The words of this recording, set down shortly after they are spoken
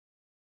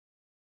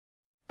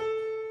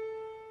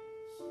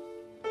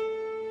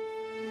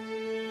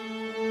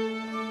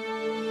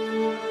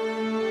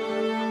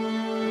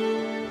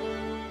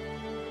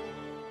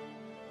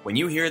when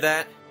you hear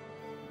that,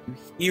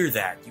 you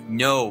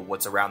know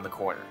what's around the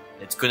corner.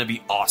 It's going to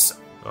be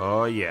awesome.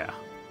 Oh, yeah.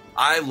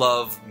 I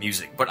love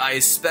music, but I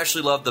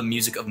especially love the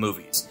music of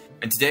movies.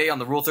 And today on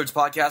the Rule Thirds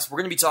podcast, we're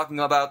going to be talking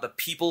about the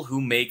people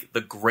who make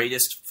the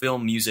greatest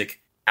film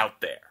music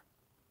out there.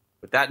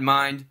 With that in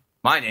mind,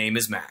 my name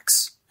is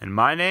Max. And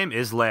my name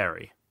is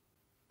Larry.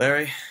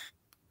 Larry,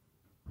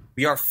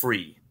 we are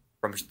free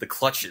from the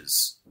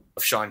clutches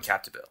of Sean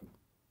Capdeville.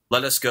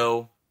 Let us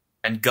go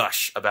and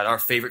gush about our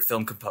favorite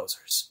film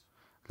composers.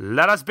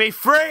 Let us be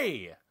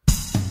free!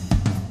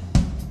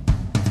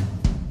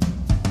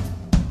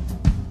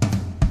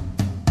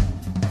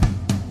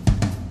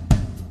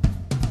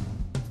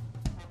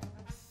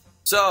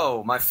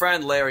 So, my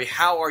friend Larry,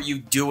 how are you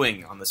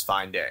doing on this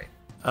fine day?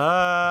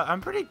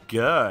 I'm pretty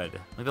good.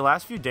 Like, the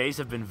last few days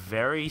have been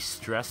very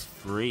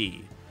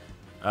stress-free.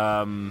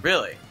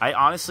 Really? I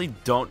honestly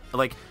don't...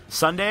 Like,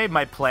 Sunday,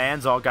 my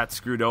plans all got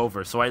screwed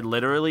over, so I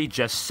literally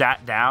just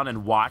sat down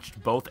and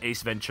watched both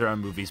Ace Ventura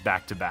movies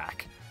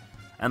back-to-back.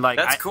 And, like...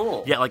 That's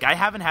cool. Yeah, like, I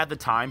haven't had the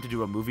time to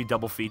do a movie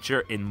double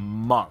feature in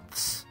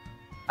months.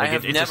 Like, I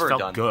have it never just felt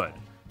done good.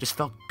 Just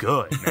felt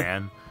good,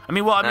 man. I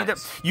mean, well,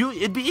 Nice.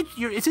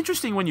 It's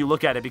interesting when you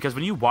look at it, because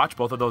when you watch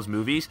both of those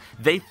movies,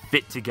 they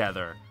fit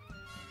together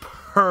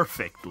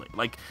perfectly.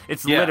 Like,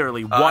 it's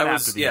literally one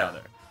after the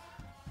other.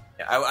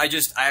 Yeah, I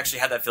actually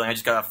had that feeling. I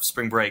just got off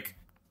spring break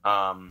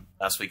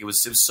last week. It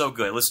was so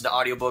good. I listened to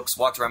audiobooks,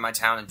 walked around my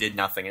town, and did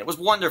nothing. And it was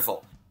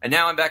wonderful. And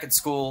now I'm back in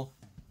school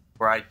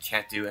where I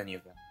can't do any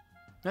of that.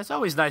 It's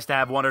always nice to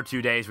have 1 or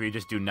 2 days where you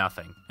just do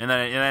nothing, and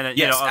then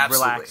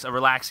Yes, a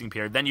relaxing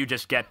period. Then you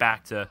just get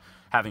back to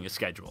having a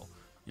schedule.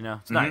 You know,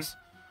 it's nice.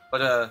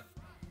 But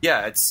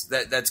yeah,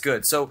 that's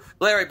good. So,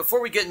 Larry,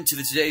 before we get into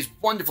today's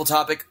wonderful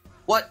topic,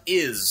 what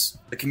is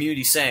the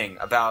community saying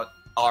about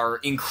our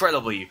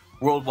incredibly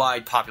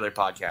worldwide popular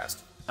podcast?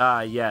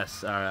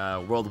 Yes,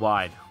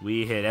 worldwide.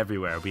 We hit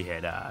everywhere. We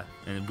hit,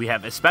 and we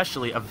have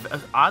especially,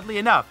 oddly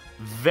enough,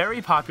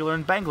 very popular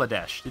in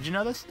Bangladesh. Did you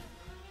know this?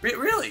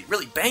 Really?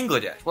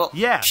 Bangladesh? Well,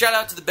 yeah. Shout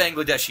out to the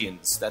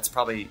Bangladeshians. That's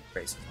probably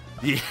racist.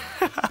 Yeah.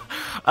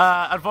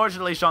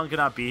 Unfortunately, Sean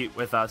cannot be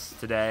with us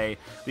today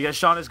because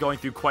Sean is going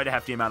through quite a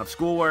hefty amount of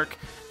schoolwork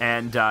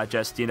and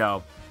just,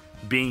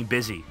 being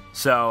busy.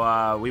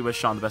 So we wish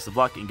Sean the best of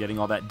luck in getting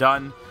all that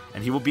done.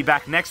 And he will be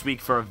back next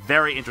week for a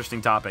very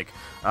interesting topic,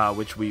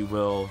 which we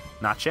will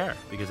not share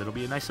because it'll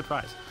be a nice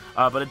surprise.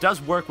 But it does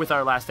work with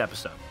our last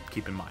episode,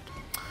 keep in mind.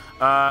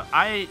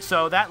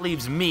 So that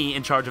leaves me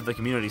in charge of the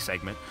community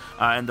segment.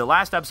 And the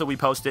last episode we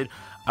posted,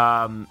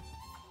 on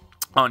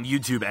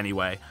YouTube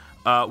anyway,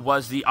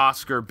 was the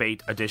Oscar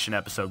bait edition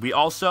episode. We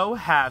also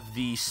have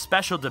the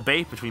special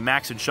debate between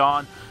Max and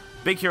Sean,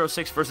 Big Hero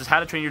 6 versus How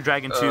to Train Your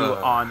Dragon 2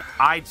 on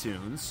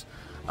iTunes.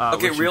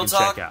 Okay, which real you can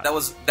talk. check out.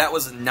 That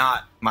was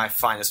not my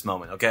finest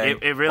moment. Okay,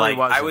 it really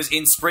wasn't. I was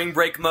in spring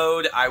break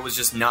mode. I was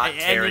just not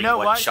caring you know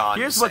what Sean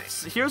was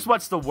saying. Here's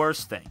what's the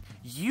worst thing.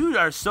 You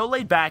are so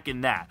laid back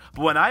in that,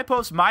 but when I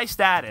post my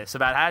status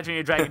about How to Train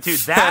Your Dragon 2,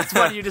 that's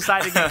when you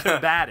decide to get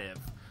combative.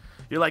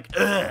 You're like,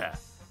 ugh,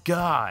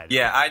 God.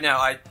 Yeah, I know.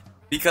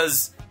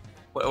 Because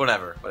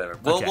whatever.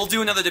 We'll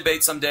do another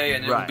debate someday,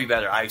 and it will be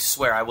better. I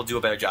swear, I will do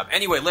a better job.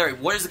 Anyway, Larry,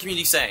 what is the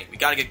community saying? We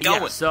gotta get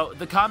going. Yeah, so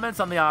the comments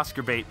on the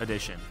Oscar bait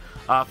edition.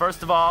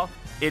 First of all,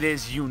 it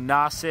is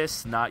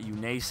Unasis, not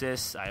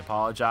Unasis. I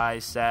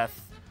apologize, Seth.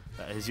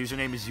 His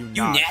username is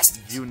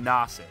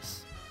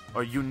Unasis.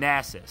 Or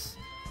Unasis,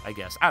 I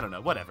guess. I don't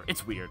know. Whatever.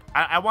 It's weird.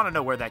 I want to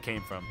know where that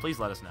came from. Please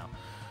let us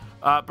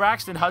know.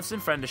 Braxton Hudson,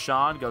 friend of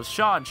Sean, goes,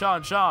 Sean,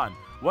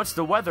 what's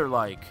the weather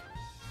like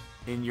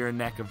in your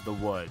neck of the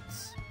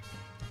woods?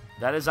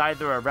 That is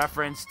either a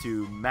reference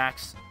to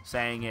Max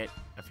saying it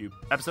a few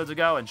episodes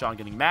ago and Sean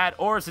getting mad,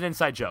 or it's an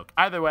inside joke.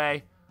 Either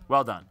way,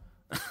 well done.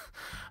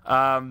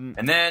 And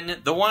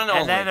then the one and only.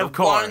 And then, of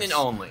course,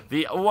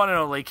 the one and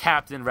only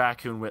Captain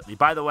Raccoon Whitley.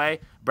 By the way,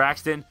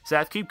 Braxton,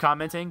 Seth, keep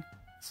commenting.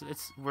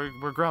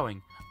 We're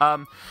growing.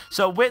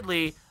 So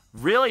Whitley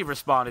really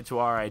responded to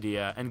our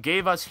idea and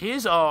gave us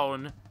his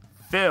own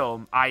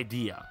film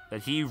idea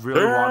that he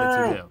really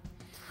wanted to do.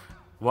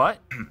 What?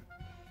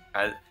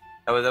 That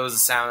was a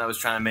sound I was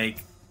trying to make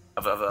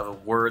of a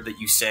word that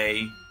you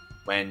say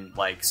when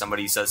like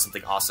somebody says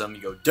something awesome.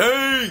 You go,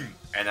 dang!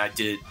 And I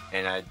did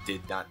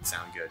not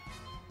sound good.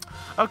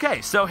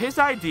 Okay, so his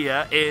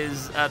idea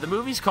is the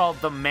movie's called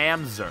The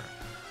Mamzer,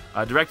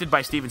 directed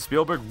by Steven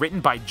Spielberg,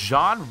 written by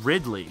John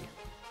Ridley.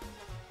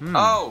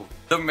 Oh,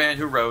 the man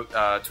who wrote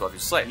 12 Years a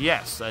Slave.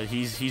 Yes,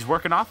 he's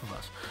working off of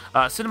us.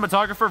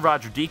 Cinematographer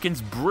Roger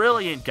Deakins,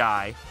 brilliant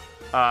guy.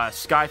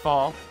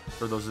 Skyfall,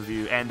 for those of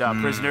you, and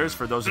Prisoners,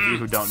 for those of you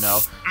who don't know.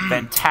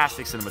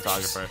 Fantastic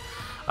cinematographer.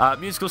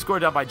 Musical score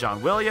done by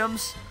John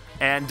Williams.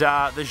 And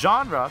the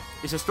genre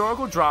is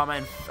historical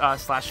drama and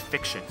slash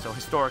fiction, so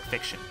historic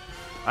fiction.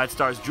 It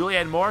stars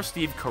Julianne Moore,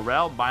 Steve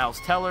Carell,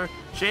 Miles Teller,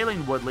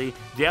 Shailene Woodley,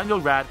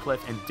 Daniel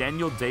Radcliffe, and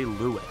Daniel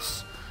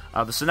Day-Lewis.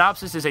 The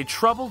synopsis is a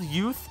troubled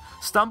youth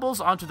stumbles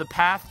onto the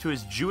path to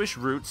his Jewish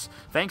roots,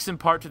 thanks in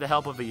part to the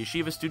help of a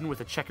yeshiva student with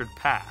a checkered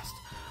past.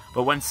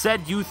 But when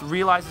said youth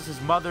realizes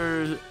his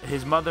mother,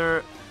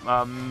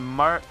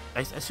 I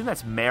assume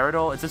that's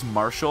marital. It says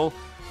Marshall,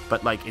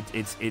 but like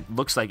it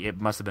looks like it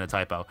must have been a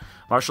typo.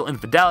 Martial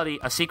infidelity,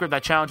 a secret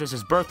that challenges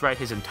his birthright,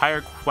 his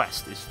entire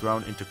quest is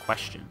thrown into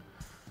question.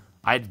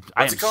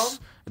 What's it called?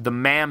 The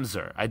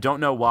Mamzer. I don't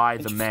know why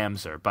the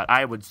Mamzer, but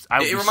I would.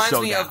 It reminds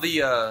me of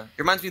It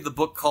reminds me of the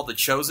book called The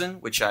Chosen,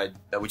 which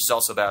is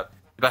also about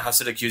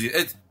Hasidic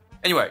Judaism.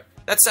 Anyway,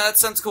 that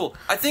sounds cool.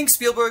 I think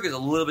Spielberg is a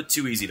little bit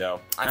too easy,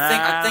 though.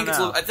 I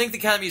think the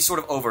Academy is sort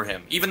of over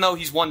him, even though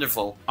he's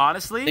wonderful.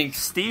 Honestly,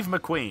 Steve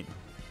McQueen.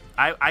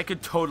 I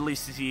could totally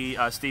see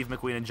Steve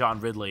McQueen and John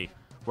Ridley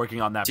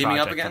working on that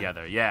project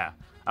together. Yeah,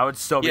 I would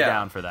so be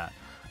down for that.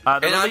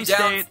 The release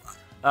date,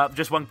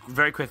 just one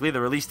very quickly.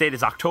 The release date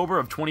is October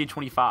of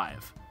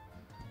 2025.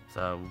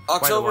 So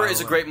October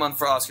is a great month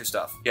for Oscar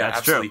stuff. Yeah, that's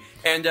absolutely. True.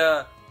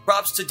 And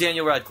props to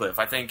Daniel Radcliffe.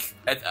 I think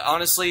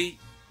honestly,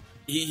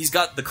 he's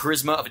got the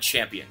charisma of a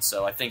champion.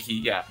 So I think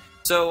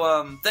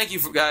So thank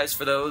you guys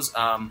for those.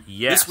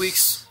 Yes. This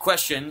week's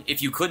question,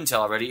 if you couldn't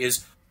tell already,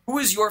 is who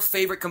is your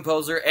favorite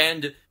composer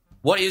and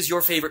what is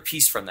your favorite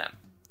piece from them?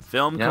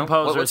 Film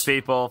composers,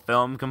 people.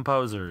 Film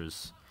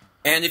composers.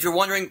 And if you're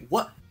wondering,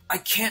 I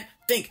can't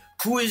think.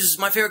 Who is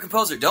my favorite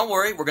composer? Don't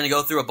worry. We're going to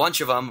go through a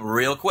bunch of them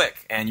real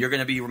quick, and you're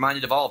going to be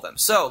reminded of all of them.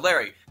 So,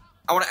 Larry,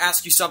 I want to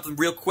ask you something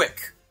real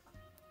quick.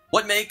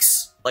 What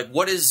is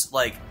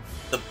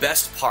the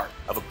best part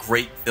of a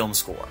great film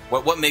score?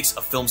 What makes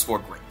a film score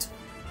great?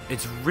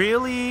 It's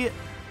really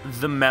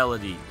the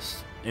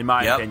melodies, in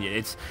my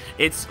opinion.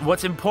 It's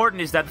what's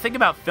important is that the thing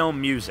about film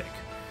music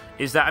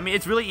is that,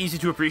 it's really easy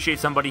to appreciate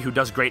somebody who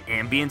does great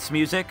ambience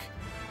music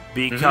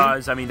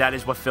because, that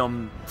is what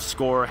film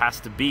score has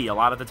to be. A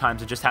lot of the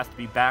times it just has to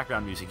be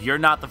background music. You're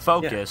not the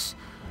focus,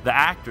 the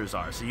actors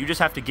are. So you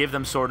just have to give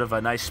them sort of a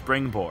nice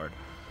springboard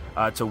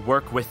to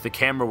work with the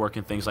camera work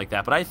and things like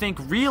that. But I think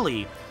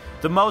really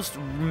the most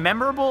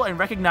memorable and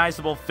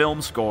recognizable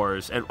film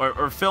scores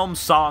or film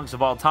songs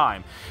of all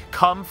time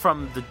come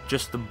from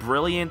the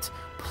brilliant,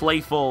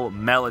 playful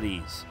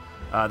melodies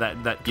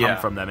that come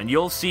from them, and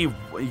you'll see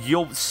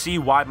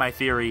why my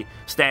theory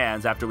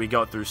stands after we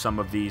go through some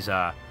of these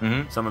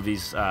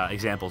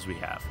examples we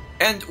have.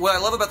 And what I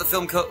love about the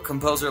film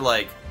composer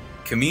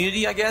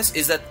community, I guess,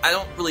 is that I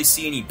don't really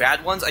see any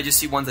bad ones. I just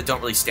see ones that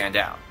don't really stand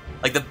out.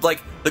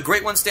 The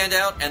great ones stand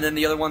out, and then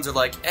the other ones are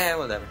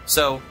whatever.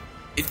 So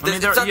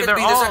they're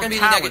all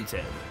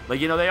talented.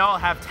 They all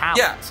have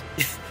talent.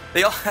 Yeah.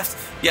 They all have.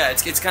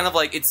 It's kind of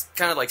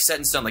like set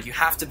in stone. You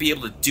have to be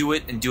able to do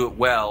it and do it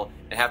well,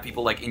 and have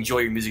people enjoy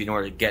your music in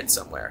order to get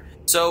somewhere.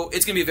 So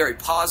it's going to be a very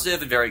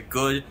positive and very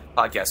good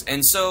podcast.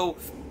 And so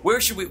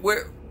where should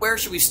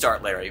we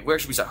start, Larry? Where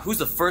should we start? Who's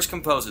the first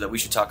composer that we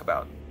should talk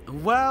about?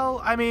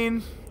 Well,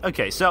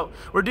 okay, so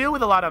we're dealing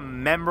with a lot of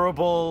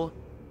memorable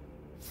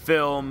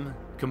film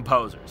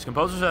composers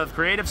that have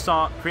created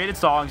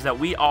songs that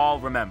we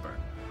all remember.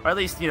 Or at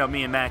least, me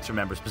and Max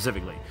remember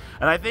specifically.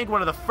 And I think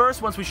one of the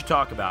first ones we should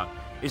talk about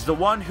is the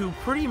one who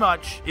pretty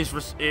much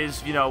was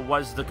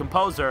the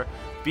composer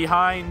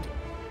behind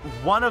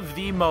one of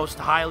the most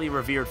highly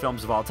revered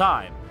films of all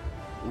time,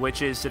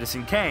 which is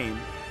Citizen Kane.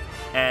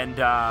 And,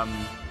 dang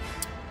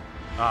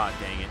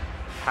it.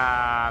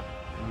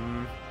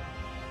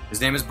 His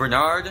name is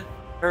Bernard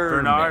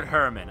Herrmann. Bernard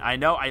Herrmann. I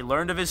know, I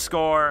learned of his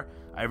score.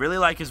 I really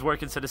like his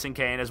work in Citizen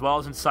Kane, as well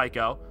as in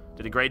Psycho.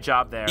 Did a great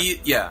job there.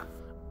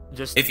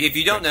 If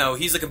you don't know,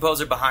 he's the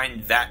composer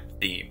behind that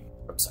theme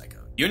from Psycho.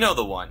 You know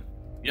the one.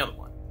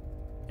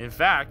 In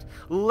fact,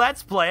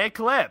 let's play a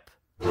clip.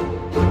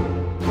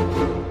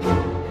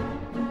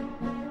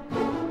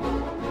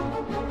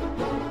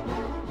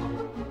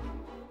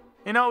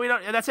 We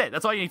don't. That's it.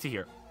 That's all you need to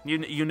hear.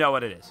 You know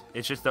what it is.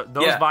 It's just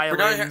those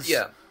violins.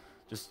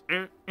 Just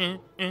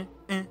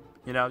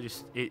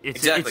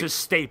it's a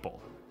staple.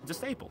 It's a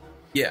staple.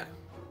 Yeah.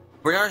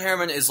 Bernard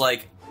Herrmann is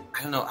I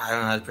don't know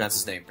how to pronounce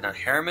his name. Bernard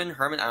Herrmann? I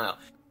don't know.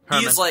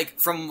 Herrmann. He is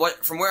from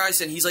where I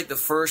sit, he's the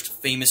first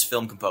famous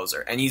film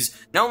composer. And he's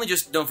not only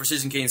just known for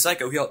Citizen Kane and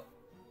Psycho,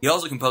 he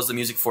also composed the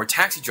music for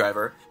Taxi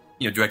Driver,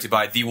 directed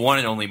by the one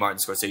and only Martin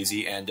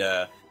Scorsese and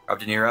Robert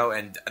De Niro,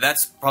 and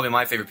that's probably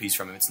my favorite piece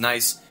from him. It's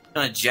nice,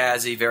 kind of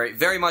jazzy, very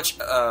very much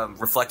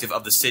reflective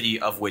of the city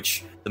of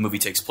which the movie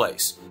takes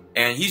place.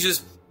 And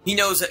he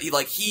knows that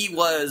he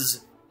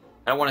was,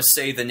 I don't want to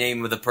say the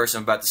name of the person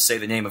I'm about to say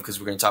the name of because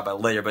we're going to talk about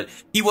it later, but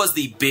he was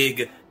the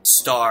big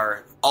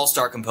star,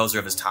 all-star composer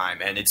of his time,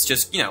 and it's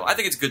just, I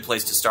think it's a good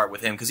place to start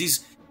with him because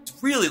he's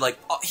really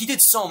he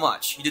did so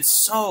much. He did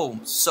so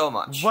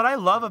much. What I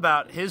love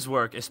about his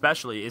work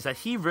especially is that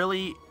he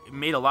really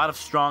made a lot of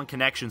strong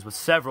connections with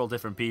several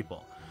different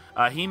people.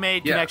 He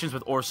made connections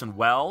with Orson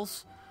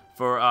Welles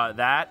for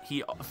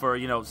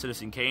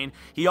Citizen Kane.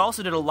 He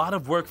also did a lot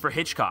of work for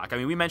Hitchcock.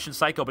 We mentioned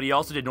Psycho, but he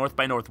also did North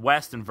by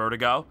Northwest and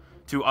Vertigo,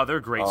 two other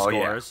great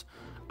scores.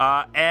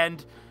 Yeah.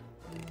 And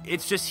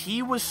it's just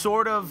I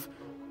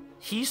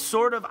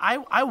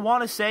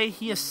want to say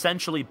he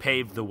essentially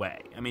paved the way.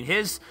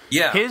 His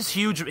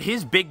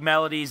big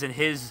melodies and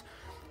his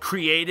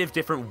creative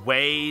different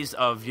ways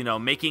of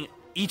making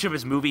each of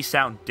his movies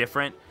sound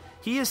different.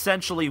 He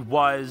essentially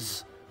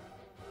was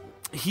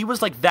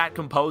like that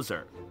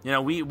composer. You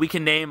know, we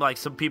can name like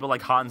some people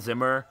like Hans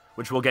Zimmer,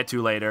 which we'll get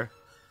to later.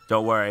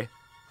 Don't worry,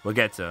 we'll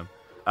get to him.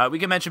 We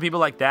can mention people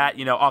like that,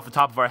 you know, off the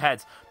top of our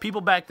heads.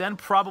 People back then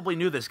probably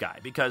knew this guy,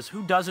 because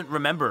who doesn't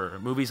remember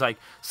movies like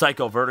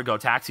Psycho, Vertigo,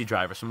 Taxi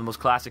Driver, some of the most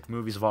classic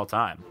movies of all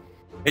time?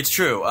 It's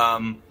true.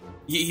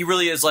 He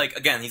really is, like,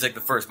 again, he's like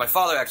the first. My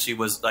father actually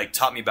was like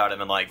taught me about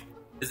him, and like,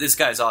 this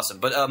guy is awesome.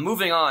 But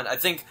moving on, I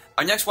think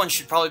our next one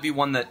should probably be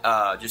one that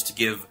just to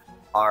give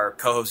our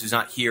co-host who's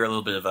not here a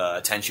little bit of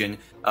attention.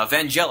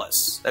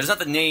 Vangelis. That is not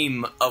the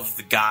name of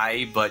the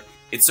guy, but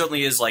it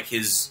certainly is like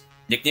his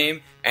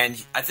nickname.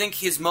 And I think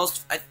his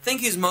most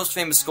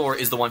famous score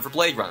is the one for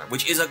Blade Runner,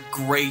 which is a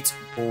great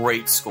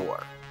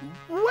score.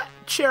 What?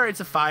 Chariots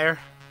of Fire.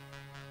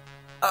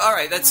 All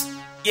right, that's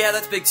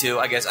big too,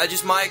 I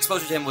guess. My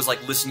exposure to him was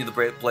like listening to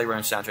the Blade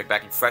Runner soundtrack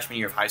back in freshman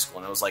year of high school,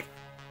 and I was like,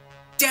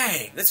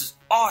 dang, this is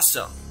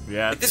awesome.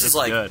 Yeah, like, this is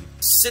like good.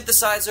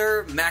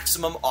 Synthesizer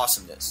maximum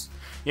awesomeness.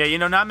 Yeah, you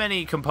know, not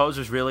many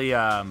composers really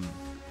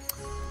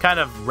kind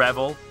of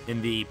revel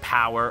in the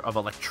power of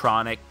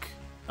electronic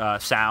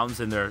sounds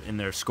in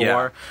their score.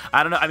 Yeah.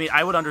 I don't know. I mean,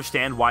 I would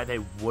understand why they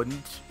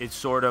wouldn't. It's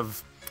sort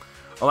of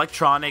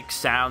electronic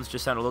sounds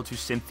just sound a little too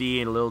synthy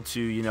and a little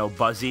too, you know,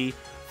 buzzy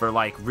for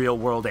like real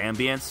world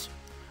ambience.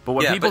 But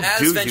when people but as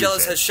do Vangelis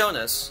use it, has shown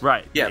us,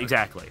 right? Yeah,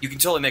 exactly. You can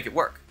totally make it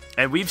work.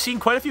 And we've seen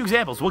quite a few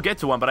examples. We'll get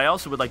to one, but I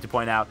also would like to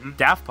point out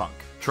Daft Punk,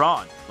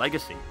 Tron,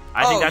 Legacy.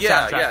 I think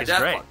that soundtrack is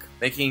Daft great. Punk,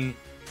 making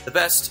the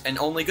best and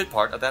only good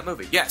part of that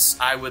movie. Yes,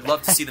 I would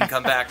love to see them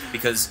come back,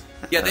 because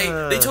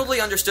they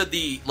totally understood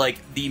the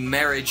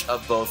marriage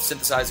of both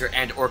synthesizer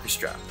and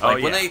orchestra.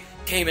 Like when they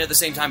came in at the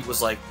same time, it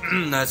was like,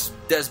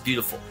 that's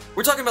beautiful.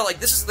 We're talking about like,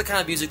 this is the kind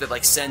of music that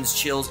like sends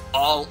chills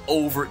all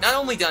over, not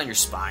only down your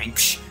spine,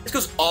 it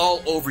goes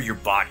all over your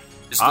body.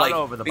 Just all like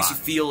over the makes body.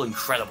 You feel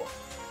incredible.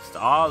 Just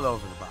all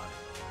over the body.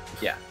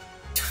 Yeah.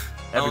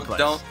 Every place.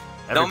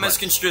 Don't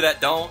misconstrue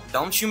that.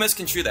 Don't you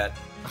misconstrue that.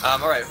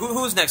 All right,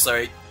 who's next,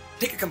 Larry?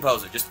 Pick a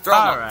composer. Just throw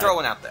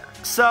one out there.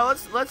 So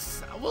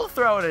we'll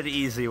throw in an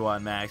easy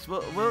one, Max.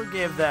 We'll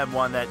give them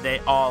one that they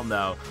all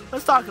know.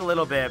 Let's talk a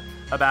little bit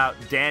about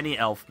Danny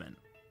Elfman.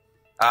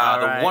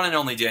 The one and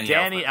only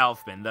Danny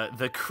Elfman,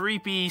 the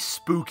creepy,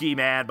 spooky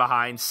man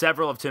behind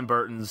several of Tim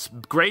Burton's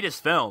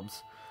greatest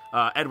films: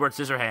 Edward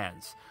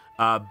Scissorhands,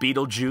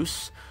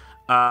 Beetlejuice,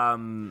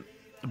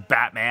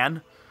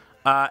 Batman.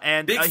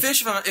 And Big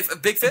Fish, right?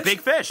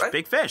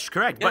 Big Fish,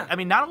 correct. Yeah. But I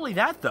mean, not only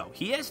that though,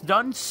 he has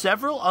done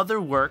several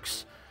other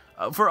works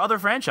for other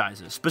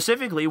franchises.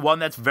 Specifically, one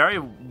that's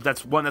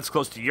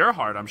close to your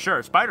heart, I'm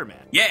sure,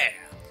 Spider-Man. Yeah,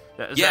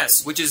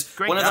 yes, which is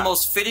one of the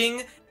most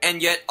fitting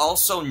and yet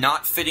also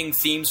not fitting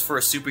themes for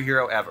a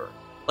superhero ever.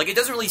 Like, it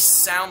doesn't really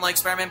sound like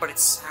Spider-Man, but it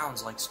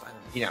sounds like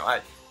Spider-Man. You know,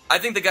 I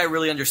think the guy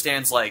really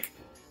understands like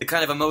the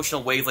kind of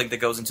emotional wavelength that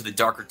goes into the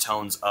darker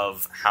tones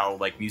of how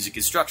like music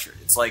is structured.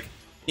 It's like,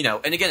 you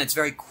know, and again, it's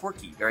very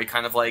quirky, very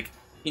kind of like,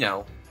 you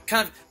know,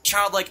 kind of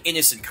childlike,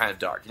 innocent kind of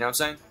dark. You know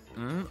what I'm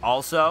saying?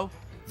 Also,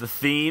 the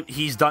theme,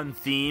 he's done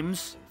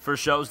themes for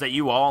shows that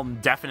you all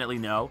definitely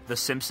know. The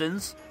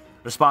Simpsons,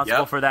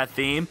 responsible for that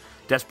theme.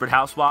 Desperate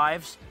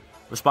Housewives,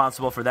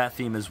 responsible for that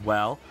theme as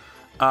well.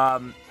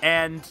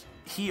 And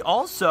he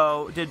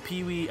also did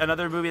Pee-wee,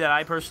 another movie that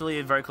I personally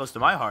am very close to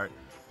my heart,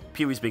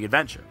 Pee-wee's Big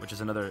Adventure, which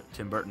is another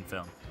Tim Burton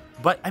film.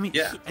 But, I mean,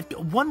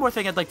 one more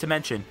thing I'd like to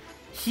mention.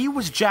 He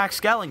was Jack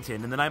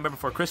Skellington in The Nightmare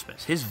Before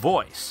Christmas. His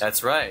voice.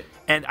 That's right.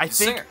 And I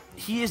think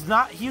he is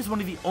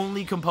one of the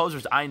only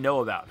composers I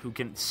know about who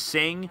can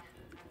sing,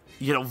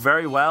 you know,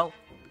 very well,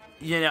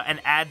 you know, and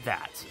add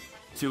that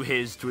to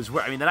his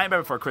work. I mean, The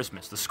Nightmare Before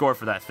Christmas, the score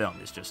for that film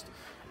is just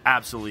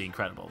absolutely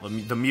incredible.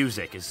 The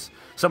music is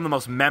some of the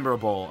most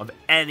memorable of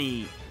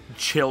any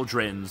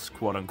children's,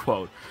 quote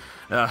unquote,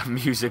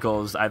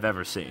 musicals I've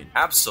ever seen.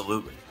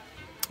 Absolutely.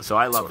 So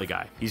I love the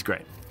guy. He's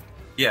great.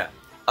 Yeah.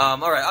 All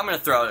right, I'm going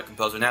to throw out a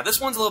composer. Now, this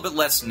one's a little bit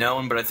less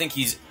known, but I think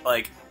he's,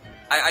 like,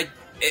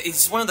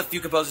 he's one of the few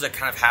composers I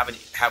kind of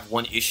have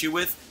one issue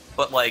with,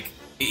 but, like,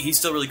 he's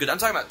still really good. I'm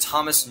talking about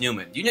Thomas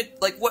Newman. You know,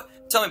 like, what?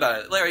 Tell me about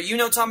it. Larry, you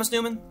know Thomas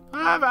Newman?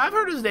 I've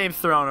heard his name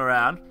thrown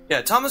around.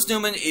 Yeah, Thomas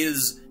Newman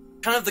is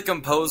kind of the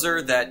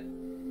composer that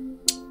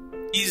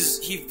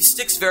he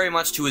sticks very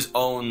much to his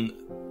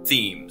own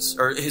themes,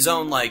 or his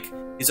own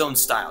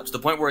style, to the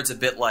point where it's a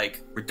bit,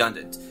 like,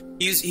 redundant.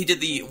 He did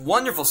the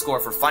wonderful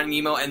score for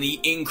Finding Nemo and the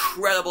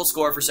incredible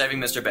score for Saving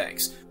Mr.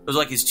 Banks. Those are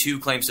like his two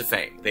claims to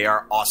fame. They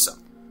are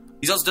awesome.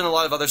 He's also done a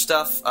lot of other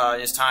stuff in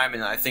his time,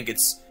 and I think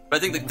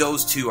that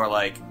those two are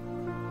like.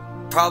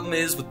 Problem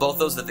is with both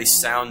those that they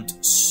sound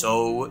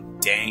so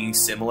dang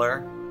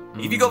similar.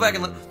 If you go back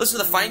and listen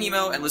to the Finding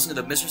Nemo and listen to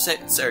the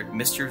Saving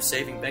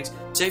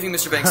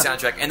Mr. Banks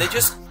soundtrack, and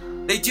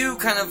they do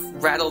kind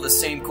of rattle the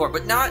same chord,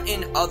 but not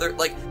in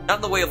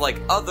the way of like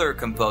other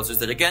composers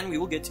that again we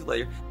will get to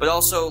later, but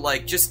also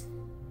like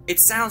it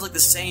sounds like the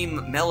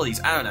same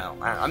melodies. I don't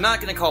know. I'm not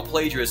going to call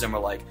plagiarism or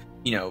like,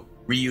 you know,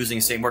 reusing the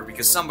same work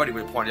because somebody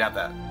would have pointed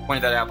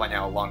that out by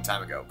now a long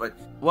time ago. But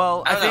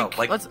well, I don't know.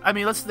 Like,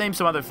 let's name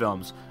some other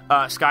films.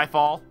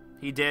 Skyfall,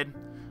 he did.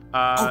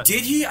 Oh,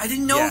 did he? I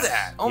didn't know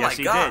that. Oh yes,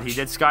 my gosh. He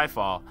did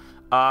Skyfall.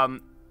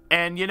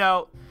 And you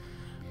know,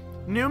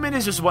 Newman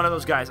is just one of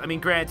those guys. I mean,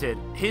 granted,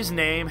 his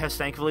name has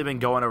thankfully been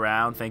going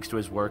around thanks to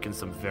his work in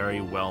some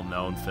very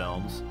well-known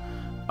films.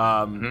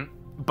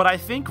 But I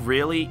think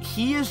really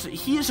he is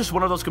just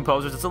one of those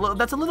composers that's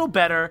a little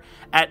better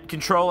at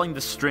controlling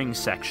the string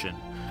section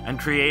and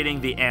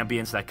creating the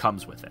ambience that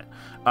comes with it.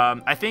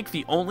 I think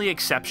the only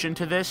exception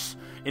to this,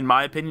 in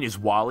my opinion, is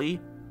WALL-E,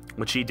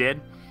 which he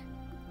did,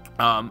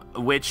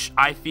 which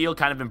I feel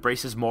kind of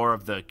embraces more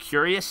of the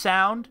curious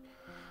sound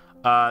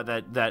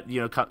that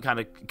you know kind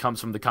of comes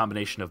from the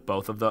combination of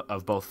both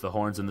the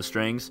horns and the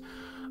strings.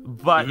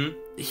 But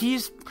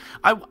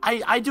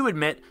I do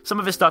admit some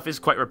of his stuff is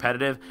quite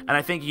repetitive, and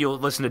I think you'll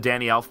listen to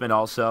Danny Elfman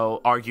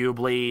also,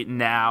 arguably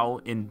now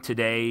in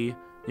today,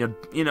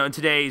 in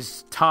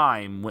today's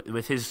time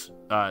with his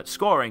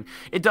scoring,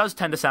 it does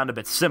tend to sound a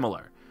bit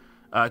similar,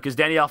 because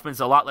Danny Elfman's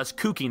a lot less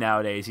kooky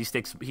nowadays.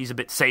 He's a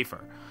bit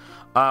safer.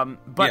 But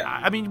yeah.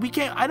 I mean,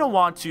 I don't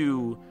want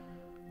to,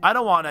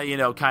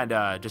 kind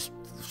of just,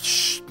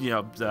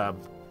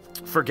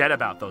 forget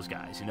about those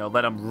guys,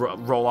 let them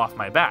roll off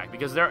my back,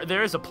 because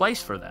there is a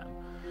place for them.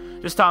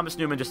 Just Thomas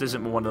Newman just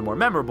isn't one of the more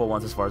memorable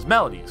ones as far as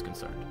melody is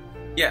concerned.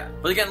 Yeah,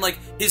 but again, like,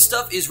 his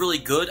stuff is really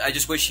good. I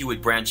just wish he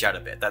would branch out a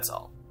bit. That's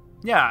all.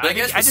 Yeah, but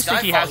I just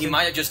think he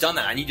might have just done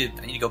that. I need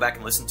to go back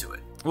and listen to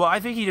it. Well, I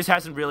think he just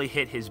hasn't really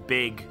hit his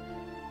big,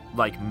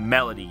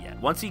 melody yet.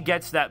 Once he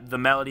gets the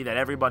melody that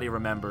everybody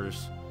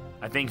remembers,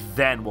 I think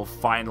then we'll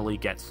finally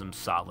get some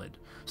solid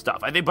stuff.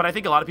 I think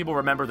a lot of people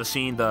remember the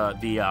scene,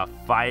 the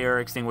fire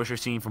extinguisher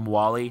scene from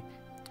WALL-E,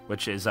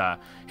 which is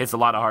hits a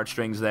lot of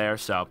heartstrings there.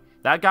 So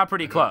that got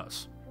pretty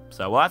close.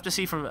 So we'll have to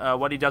see from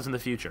what he does in the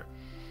future.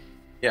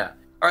 Yeah.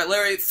 All right,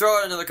 Larry, throw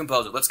out another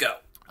composer. Let's go.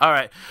 All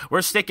right,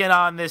 we're sticking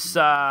on this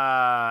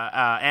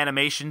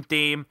animation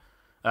theme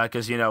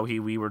because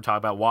we were talking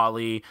about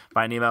WALL-E,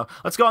 Finding Nemo.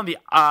 Let's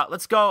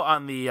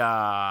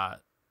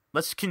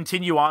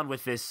continue on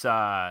with this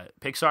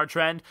Pixar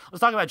trend. Let's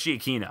talk about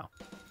Giacchino.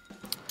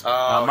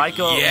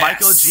 Michael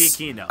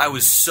Giacchino. I'm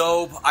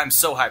so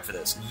hyped for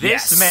this.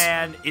 This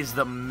man is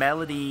the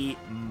melody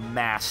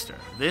master.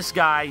 This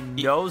guy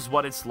knows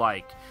what it's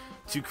like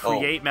to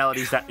create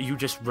melodies that you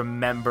just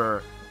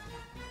remember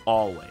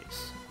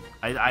always.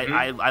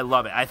 I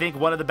love it. I think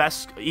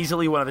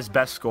easily one of his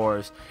best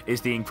scores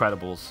is The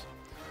Incredibles.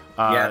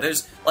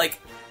 There's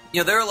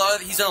there are a lot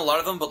of, he's done a lot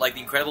of them, but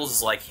The Incredibles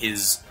is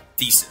his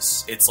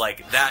thesis. It's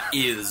that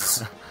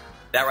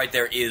right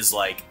there is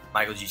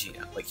Michael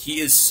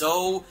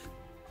Giacchino.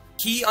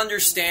 He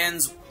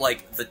understands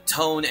the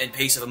tone and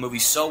pace of a movie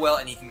so well,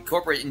 and he can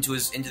incorporate it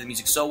into the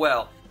music so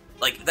well.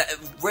 That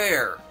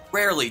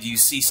rarely do you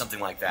see something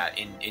like that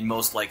in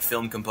most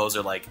film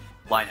composer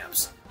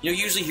lineups. You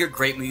usually hear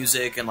great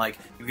music and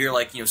you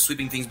hear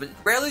sweeping things, but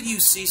rarely do you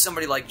see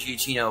somebody like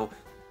Giacchino.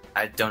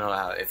 I don't know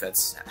if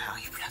that's how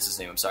you pronounce his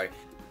name. I'm sorry.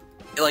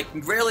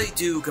 Rarely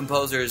do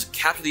composers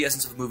capture the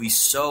essence of a movie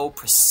so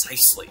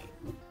precisely.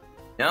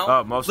 No?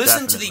 Oh, most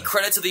Listen definitely. to the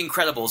credits of The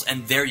Incredibles,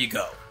 and there you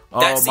go.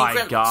 That's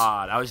my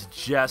God. I was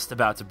just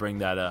about to bring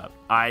that up.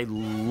 I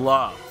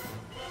love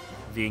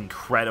The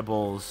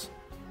Incredibles,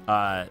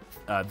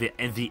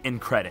 the end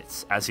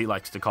credits, as he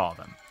likes to call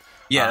them.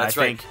 Yeah, that's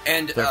right.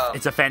 And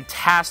it's a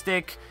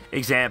fantastic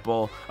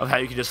example of how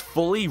you can just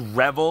fully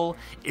revel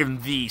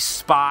in the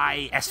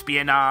spy,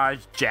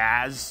 espionage,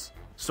 jazz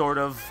sort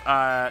of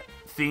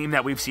theme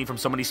that we've seen from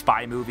so many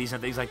spy movies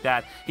and things like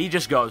that. He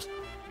just goes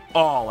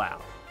all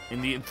out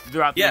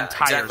throughout the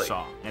entire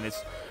song, and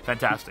it's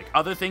fantastic.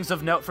 Other things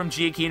of note from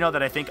Giacchino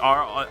that I think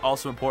are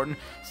also important: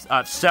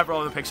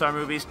 several of the Pixar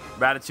movies,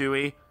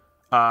 Ratatouille,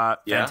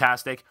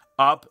 fantastic.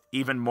 Up,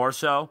 even more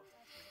so.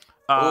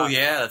 Oh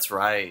yeah, that's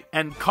right.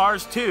 And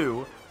Cars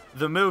 2,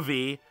 the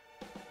movie,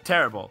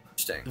 terrible.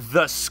 Interesting.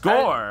 The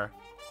score,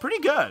 pretty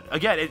good.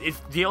 Again, it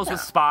deals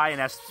with spies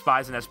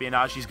and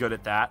espionage. He's good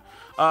at that.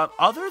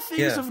 Other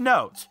things of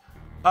note: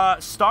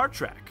 Star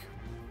Trek.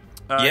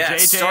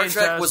 Star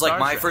Trek was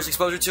my first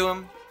exposure to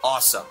him.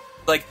 Awesome.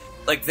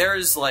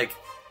 There's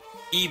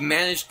he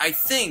managed. I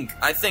think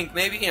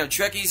maybe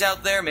Trekkies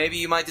out there. Maybe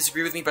you might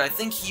disagree with me, but I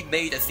think he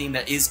made a theme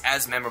that is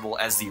as memorable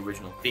as the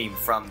original theme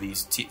from the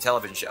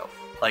television show.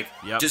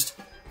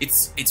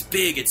 It's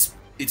big. It's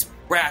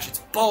brash. It's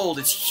bold.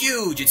 It's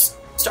huge. It's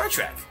Star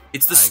Trek.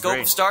 It's the scope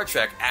of Star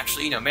Trek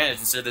actually managed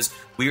instead of this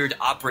weird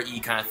opera-y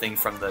kind of thing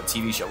from the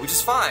TV show, which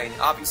is fine.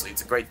 Obviously,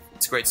 it's a great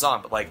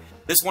song, but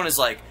this one is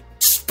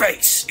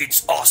space.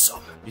 It's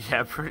awesome.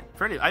 Yeah,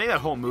 pretty. I think that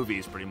whole movie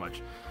is pretty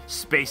much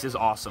space is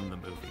awesome. The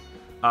movie.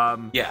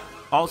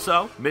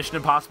 Also, Mission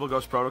Impossible: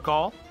 Ghost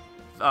Protocol.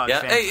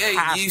 Hey,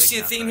 you see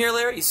a theme here,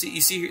 Larry? You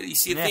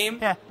see a theme?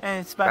 Yeah,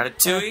 it's about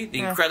Ratatouille,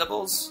 The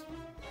Incredibles.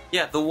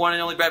 Yeah, the one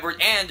and only Brad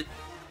Bird, and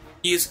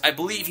I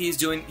believe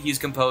he's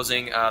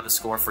composing the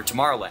score for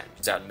Tomorrowland.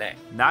 It's out in May.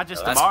 Not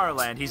just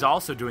Tomorrowland, he's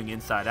also doing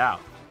Inside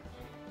Out.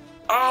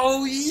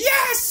 Oh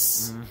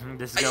yes!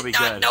 This is I going to did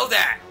be not good. know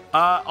that.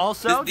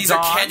 Also, These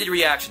are candid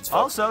reactions,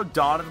 folks. Also,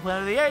 Dawn of the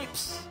Planet of the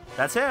Apes.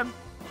 That's him.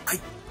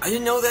 I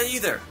didn't know that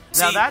either.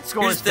 Now See, that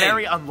score here's is the thing.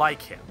 very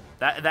unlike him.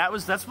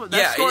 That's what. That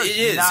Yeah, score it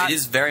is. Not, It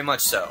is very much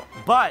so.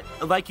 But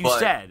like you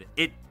said,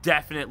 it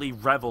definitely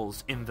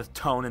revels in the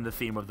tone and the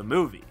theme of the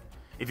movie.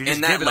 If you just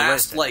And that give it a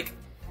last listen.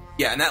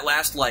 and that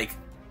last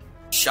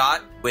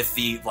shot with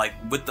the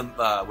with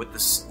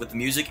the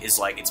music is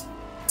it's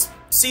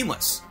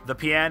seamless. The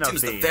piano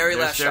Seems theme. the very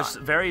last there's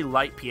shot. very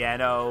light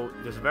piano.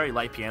 There's a very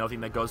light piano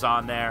theme that goes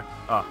on there.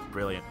 Oh,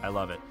 brilliant! I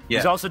love it. Yeah.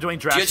 He's also doing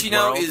Jurassic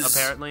Giacchino World, is-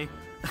 apparently.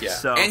 Yeah,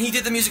 So and he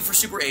did the music for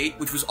Super 8,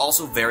 which was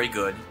also very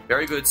good.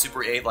 Very good.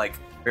 Super 8,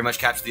 very much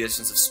captured the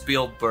essence of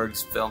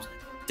Spielberg's films.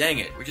 Dang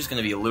it, we're just going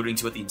to be alluding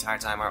to it the entire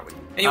time, aren't we?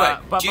 Anyway,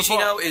 but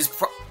Giacchino before- is...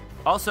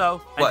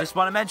 Also, I What? just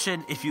want to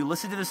mention, if you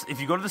listen to this, if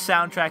you go to the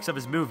soundtracks of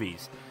his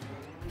movies,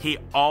 he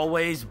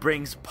always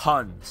brings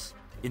puns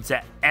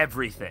into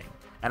everything,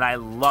 and I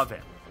love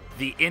him.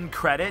 The in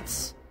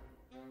credits,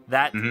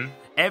 that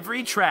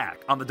every track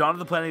on the Dawn of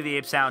the Planet of the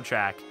Apes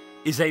soundtrack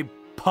is a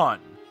pun.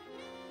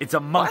 It's a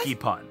monkey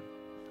pun.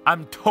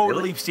 I'm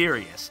totally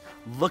serious.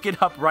 Look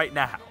it up right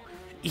now.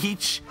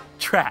 Each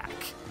track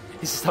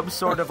is some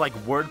sort of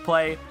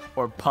wordplay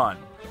or pun.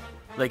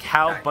 Like,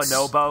 how Nice.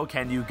 bonobo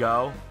can you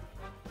go?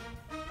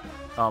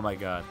 Oh my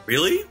god.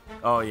 Really?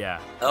 Oh yeah.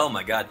 Oh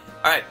my god.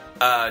 Alright,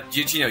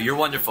 Giacchino, you're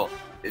wonderful.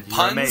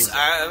 Puns? amazing.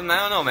 I don't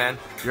know, man.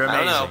 You're I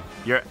amazing.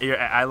 don't know.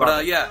 I love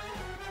But, it. yeah.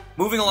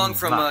 Moving along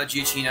from Huh.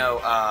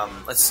 Giacchino,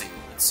 let's see.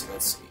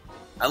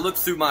 I looked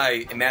through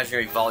my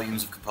imaginary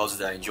volumes of composers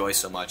that I enjoy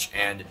so much,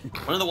 and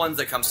one of the ones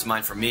that comes to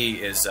mind for me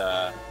is,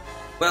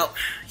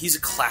 he's a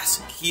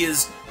classic. He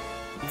is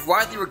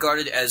widely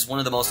regarded as one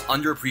of the most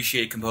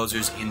underappreciated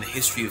composers in the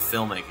history of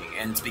filmmaking,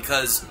 and it's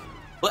because,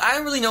 well, I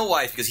don't really know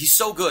why, it's because he's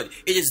so good.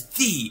 It is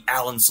the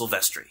Alan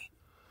Silvestri.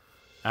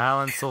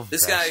 Alan Silvestri.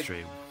 This guy-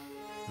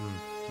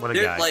 What a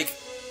guy.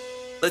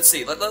 Let's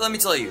see. Let me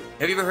tell you.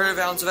 Have you ever heard of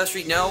Alan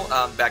Silvestri? No.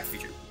 Back to the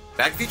Future.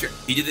 Back to the Future.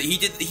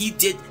 He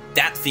did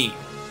that theme.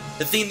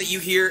 The theme that you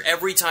hear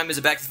every time is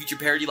a Back to the Future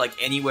parody,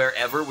 anywhere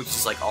ever, which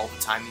is all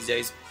the time these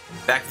days.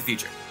 Back to the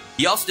Future.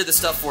 He also did the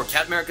stuff for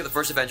Captain America: The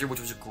First Avenger, which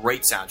was a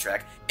great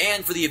soundtrack,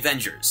 and for the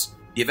Avengers.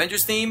 The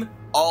Avengers theme,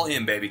 all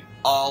him, baby,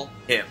 all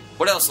him.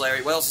 What else,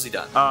 Larry? What else has he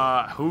done?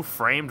 Who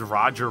Framed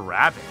Roger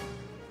Rabbit?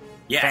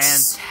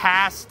 Yes.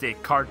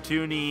 Fantastic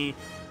cartoony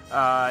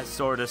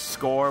sort of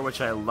score,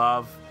 which I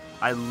love.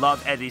 I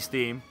love Eddie's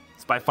theme.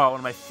 It's by far one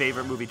of my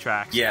favorite movie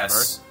tracks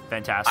Yes. ever.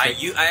 Fantastic.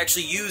 I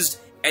actually used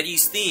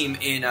Eddie's theme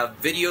in a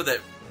video that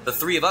the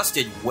three of us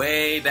did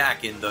way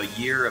back in the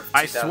year of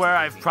 2015. I swear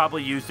I've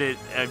probably used it.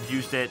 I've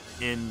used it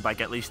in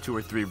at least 2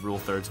 or 3 Rule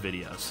Thirds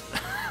videos.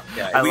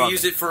 Yeah, we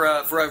used it for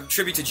a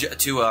tribute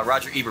to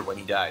Roger Ebert when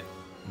he died.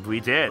 We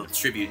did. A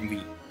tribute,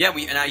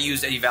 and I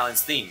used Eddie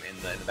Valiant's theme in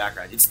the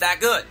background. It's that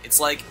good. It's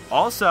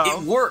Also, it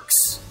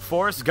works.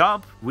 Forrest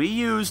Gump. We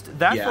used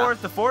that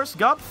the Forrest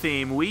Gump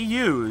theme. We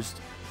used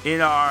in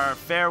our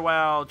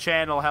farewell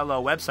channel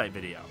hello website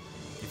video.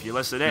 If you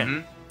listen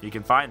in, you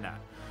can find that.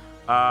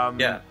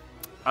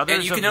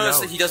 And you can notice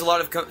that he does a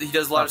lot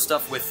of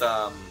stuff with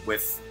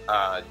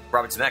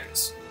Robert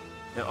Zemeckis.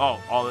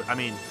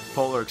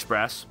 Polar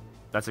Express.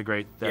 That's a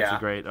great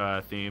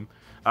theme.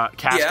 that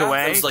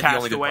Castaway, was, the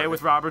only good part of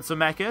with it. Robert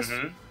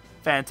Zemeckis.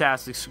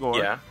 Fantastic score.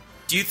 Yeah.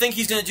 Do you think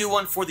he's going to do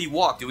one for The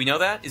Walk? Do we know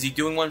that? Is he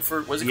doing one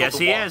for? What is it Yes,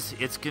 called? he The Walk? is.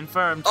 It's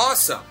confirmed.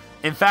 Awesome.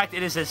 In fact,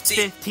 it is his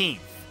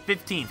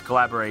 15th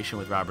collaboration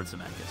with Robert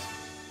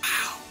Zemeckis.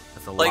 Wow.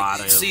 That's a lot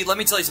of. See, let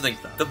me tell you something.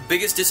 stuff. The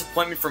biggest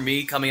disappointment for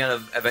me coming out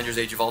of Avengers: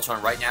 Age of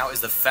Ultron right now is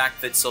the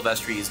fact that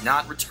Silvestri is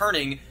not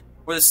returning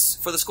for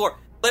the score.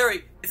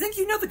 Larry, I think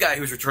you know the guy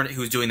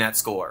who's doing that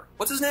score.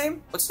 What's his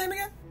name? What's his name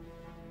again?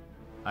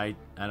 I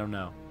don't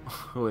know.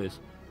 Who is?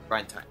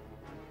 Brian Tyne.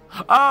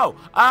 Oh!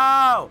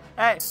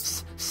 Hey,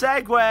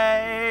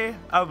 segue.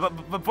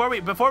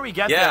 Before we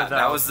get there, though,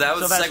 that was the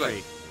Silvestri,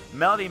 segue.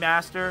 Melody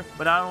Master,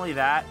 but not only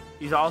that,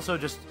 he's also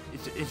it's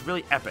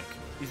really epic.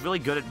 He's really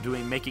good at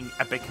making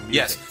epic music.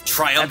 Yes,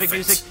 triumphant. Epic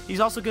music. He's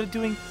also good at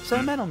doing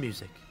sentimental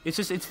music. It's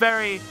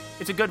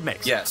a good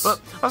mix. Yes. But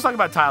let's talk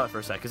about Tyler for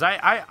a sec, because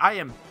I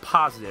am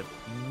positive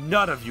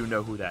none of you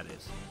know who that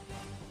is.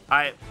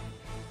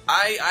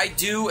 I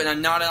do, and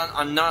I'm not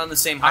on the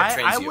same hype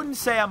train as you. I wouldn't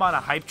say I'm on a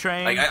hype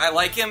train. I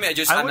like him.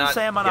 I wouldn't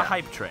say I'm on a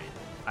hype train.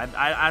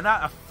 I'm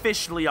not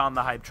officially on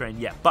the hype train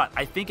yet, but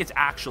I think it's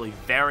actually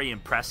very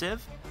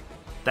impressive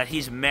that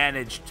he's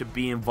managed to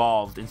be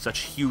involved in such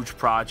huge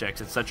projects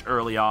at such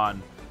early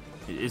on.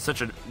 It's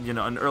such an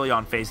early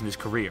on phase in his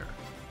career.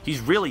 He's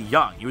really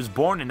young. He was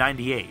born in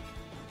 '98.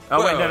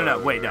 Oh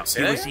wait, no.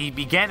 He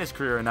began his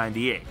career in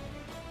 '98.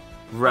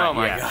 Right. Oh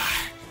my god.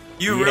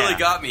 You really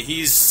got me.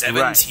 He's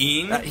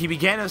 17. Right. He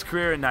began his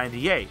career in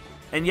 '98,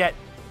 and yet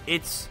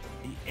it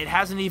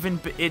hasn't even.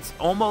 It's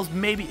almost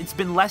it's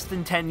been less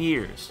than 10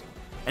 years,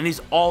 and he's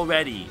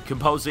already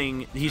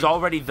composing. He's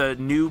already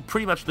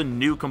pretty much the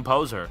new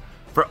composer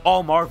for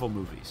all Marvel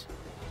movies.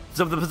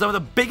 Some of the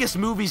biggest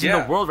movies in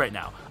the world right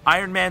now.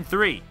 Iron Man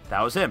 3,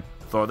 that was him.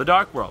 Thor: The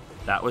Dark World,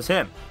 that was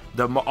him.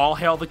 All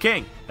Hail the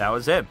King. That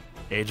was him.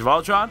 Age of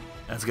Ultron.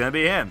 That's gonna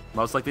be him.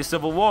 Most likely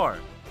Civil War.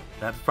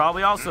 That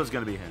probably also is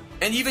gonna be him.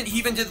 And he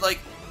even did like.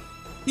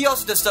 He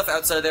also does stuff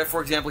outside of there.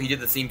 For example, he did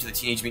the theme to the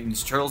Teenage Mutant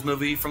Ninja Turtles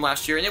movie from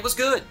last year, and it was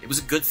good. It was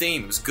a good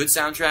theme. It was a good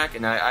soundtrack,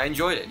 and I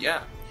enjoyed it.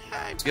 Yeah,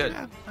 it's good.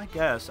 I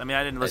guess. I mean,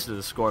 I didn't listen to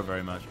the score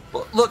very much.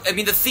 Well, look, I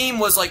mean, the theme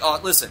was like,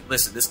 oh, listen.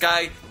 This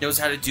guy knows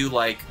how to do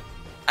like,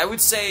 I would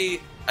say,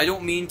 I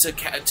don't mean to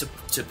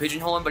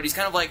pigeonhole him, but he's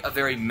kind of like a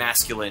very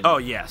masculine.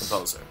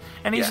 Composer.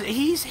 And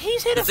he's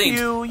hit a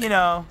few,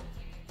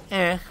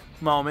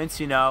 moments,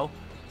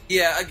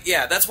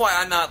 Yeah, that's why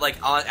I'm not like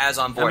as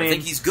on board. I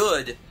think he's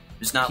good.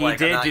 Just not he like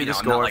did I'm not, do the I'm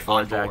score not, like,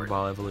 for Dragon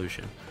Ball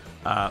Evolution,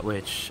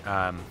 which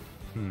I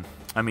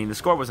mean, the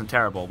score wasn't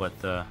terrible, but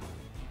the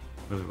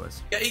movie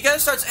was. Yeah, you gotta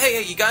start.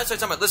 Hey, you gotta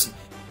start talking about. Listen,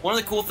 one of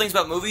the cool things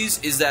about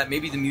movies is that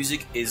maybe the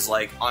music is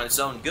like on its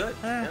own good.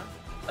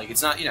 Like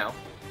it's not, you can't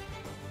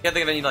think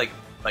of any like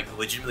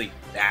legitimately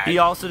bad. He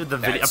also did the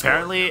video. Score,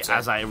 apparently,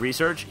 as I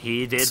researched,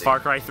 he did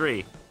Far Cry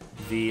 3,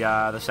 the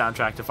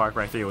soundtrack to Far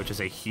Cry 3, which is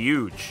a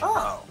huge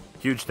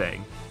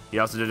thing. He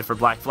also did it for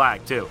Black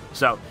Flag too.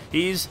 So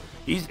he's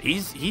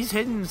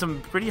hitting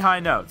some pretty high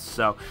notes.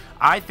 So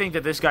I think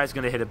that this guy's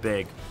going to hit it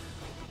big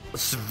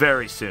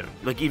very soon.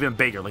 Like even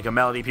bigger, like a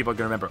melody people are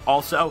going to remember.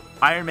 Also,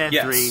 Iron Man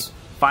 3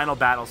 final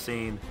battle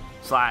scene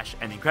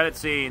 / ending credit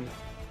scene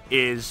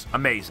is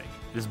amazing.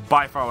 It is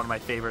by far one of my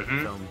favorite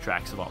film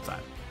tracks of all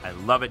time. I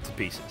love it to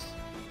pieces.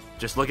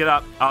 Just look it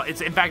up.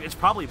 In fact, it's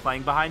probably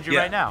playing behind you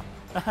right now.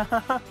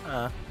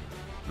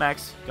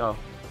 Max, go.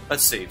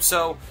 Let's see.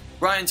 So,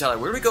 Brian Tyler.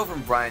 Where do we go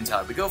from Brian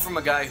Tyler? We go from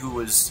a guy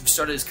who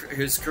started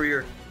his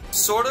career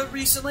sort of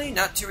recently,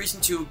 not too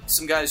recent, to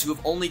some guys who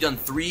have only done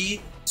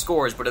 3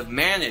 scores, but have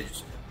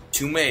managed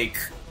to make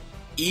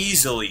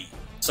easily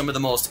some of the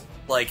most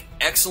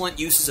excellent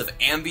uses of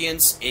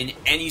ambience in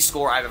any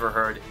score I've ever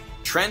heard.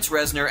 Trent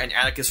Reznor and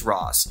Atticus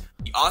Ross,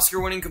 the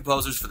Oscar-winning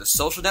composers for The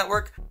Social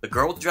Network, The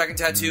Girl with the Dragon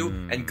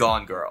Tattoo, and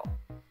Gone Girl.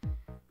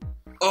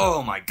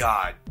 Oh my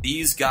god,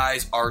 these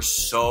guys are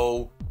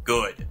so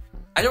good.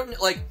 I don't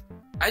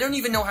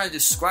even know how to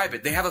describe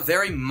it. They have a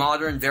very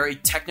modern, very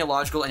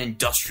technological and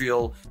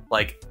industrial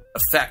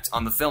effect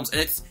on the films,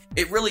 and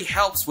it really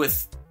helps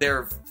with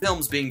their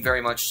films being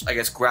very much, I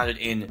guess, grounded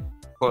in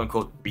quote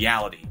unquote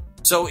reality.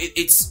 So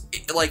it's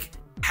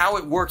how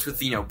it works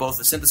with both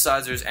the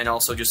synthesizers and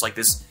also just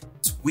this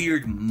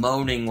weird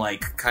moaning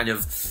kind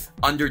of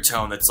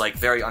undertone that's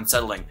very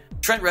unsettling.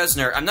 Trent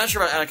Reznor, I'm not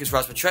sure about Atticus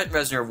Ross, but Trent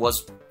Reznor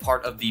was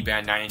part of the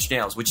band Nine Inch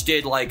Nails, which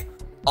did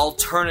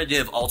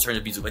alternative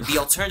music, the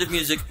alternative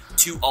music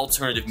to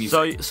alternative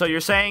music. So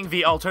you're saying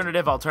the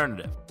alternative?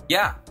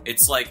 Yeah,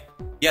 it's I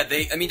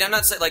mean, I'm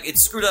not saying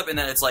it's screwed up in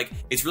that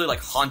it's really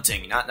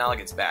haunting, not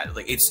it's bad.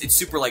 It's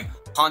super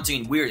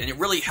haunting and weird, and it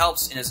really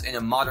helps in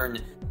a modern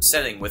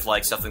setting with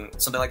something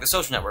like The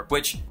Social Network,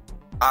 which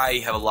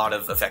I have a lot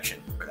of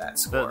affection for that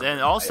score.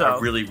 And also, I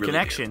really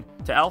connection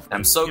do. to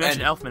Elfman. You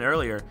mentioned Elfman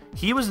earlier.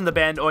 He was in the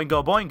band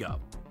Oingo Boingo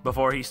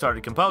before he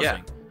started composing.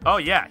 Yeah. Oh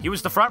yeah, he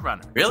was the front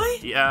runner.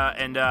 Really? Yeah,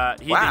 and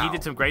he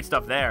did some great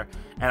stuff there.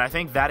 And I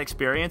think that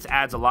experience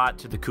adds a lot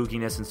to the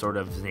kookiness and sort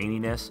of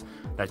zaniness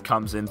that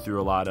comes in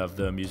through a lot of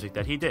the music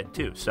that he did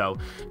too. So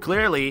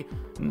clearly,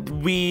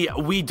 we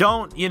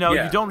don't, you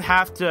don't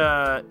have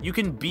to. You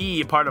can be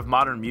a part of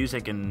modern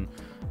music and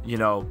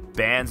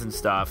bands and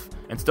stuff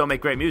and still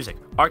make great music.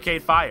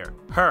 Arcade Fire,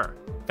 Her,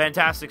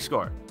 fantastic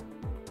score.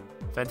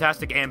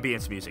 Fantastic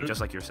ambience music, just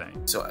like you're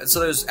saying. So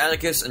there's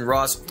Atticus and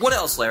Ross. What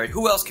else, Larry?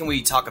 Who else can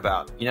we talk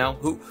about?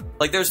 Who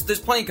there's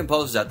plenty of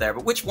composers out there,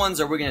 but which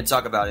ones are we going to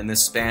talk about in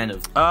this span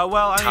of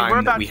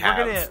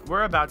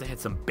we're about to hit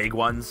some big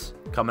ones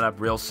coming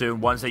up real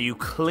soon. Ones that you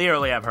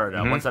clearly have heard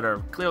of. Ones that are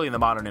clearly in the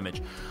modern image.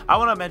 I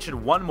want to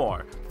mention one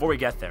more before we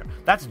get there.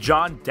 That's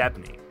John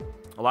Debney.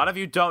 A lot of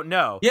you don't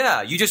know.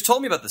 Yeah, you just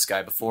told me about this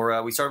guy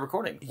before we started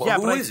recording. Well,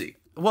 who is he?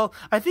 Well,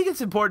 I think it's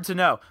important to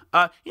know.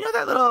 You know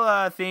that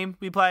little theme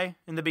we play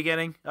in the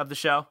beginning of the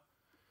show?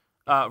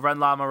 Run,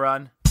 Llama,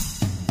 Run.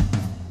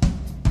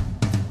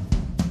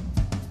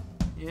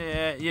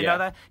 Yeah, you know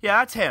that? Yeah,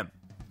 that's him.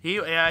 He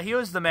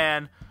was the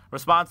man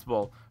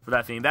responsible for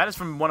that theme. That is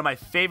from one of my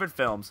favorite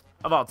films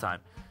of all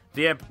time.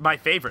 My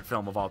favorite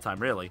film of all time,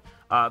 really.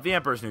 The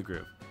Emperor's New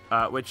Groove.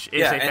 Which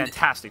is a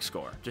fantastic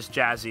score, just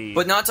jazzy.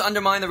 But not to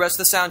undermine the rest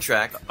of the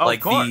soundtrack. Of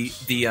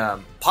course.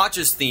 The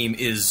Pacha's theme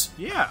is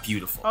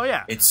beautiful. Oh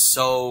yeah, it's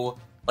so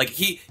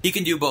he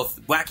can do both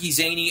wacky,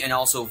 zany, and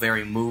also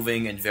very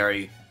moving and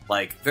very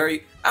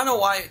very. I don't know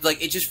why.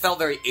 It just felt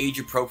very age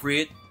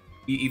appropriate.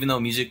 Even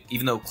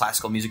though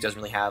classical music doesn't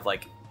really have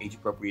age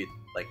appropriate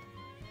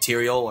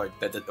material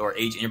or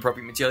age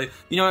inappropriate material.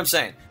 You know what I'm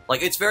saying?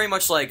 It's very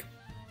much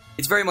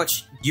it's very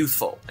much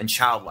youthful and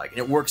childlike, and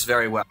it works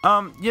very well.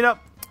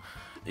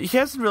 He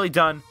hasn't really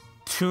done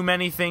too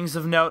many things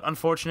of note,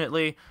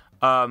 unfortunately.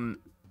 I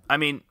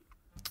mean,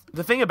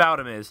 the thing about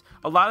him is,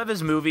 a lot of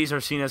his movies are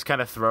seen as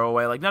kind of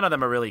throwaway. None of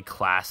them are really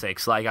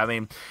classics.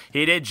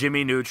 He did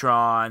Jimmy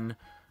Neutron,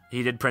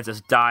 he did Princess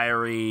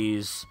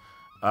Diaries,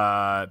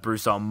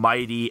 Bruce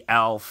Almighty,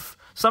 Elf.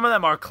 some of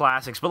them are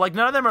classics, but like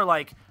none of them are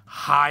like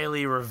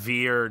highly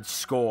revered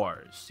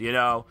scores, you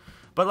know.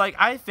 But like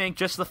I think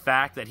just the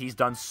fact that he's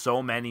done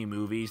so many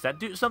movies that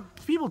some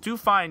people do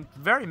find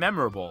very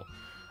memorable,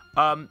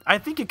 I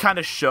think it kind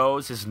of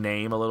shows his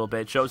name a little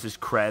bit, shows his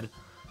cred,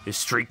 his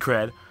street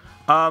cred.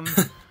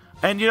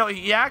 And you know,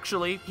 he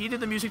did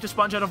the music to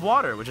Sponge Out of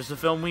Water, which is a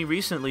film we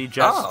recently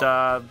just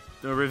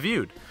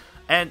reviewed,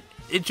 and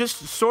it just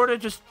sort of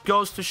just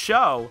goes to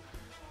show,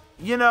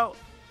 you know,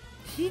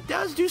 he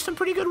does do some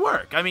pretty good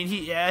work. I mean,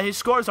 his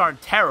scores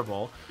aren't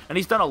terrible, and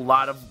he's done a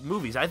lot of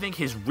movies. I think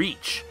his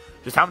reach,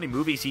 just how many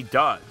movies he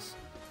does,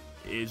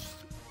 is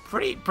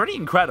pretty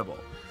incredible.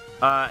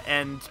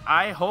 And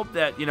I hope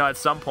that, you know, at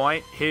some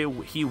point he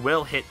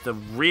will hit the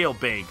real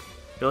big.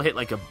 He'll hit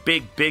like a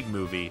big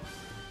movie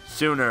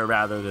sooner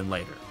rather than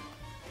later.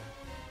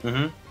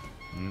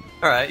 Mm-hmm.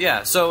 All right,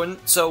 yeah.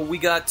 So we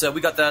got that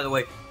out of the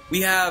way.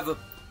 We have,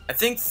 I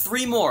think,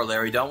 3 more,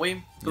 Larry, don't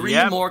we?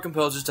 3 more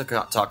composers to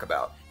talk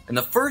about. And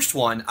the first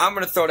one, I'm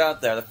going to throw it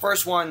out there. The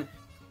first one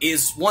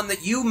is one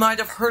that you might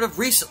have heard of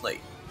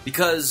recently,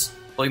 because,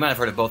 well, you might have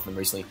heard of both of them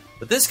recently.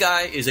 But this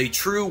guy is a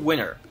true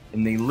winner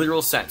in the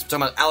literal sense. We're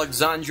talking about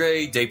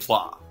Alexandre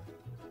Desplat.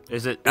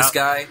 Is it this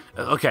guy?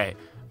 Okay.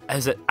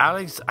 Is it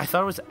Alex? I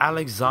thought it was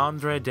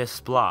Alexandre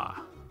Desplat.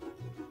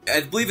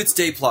 I believe it's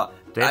Desplat.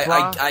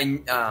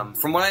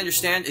 From what I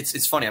understand,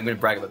 it's funny. I'm going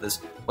to brag about this.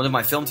 One of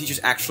my film teachers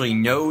actually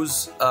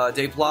knows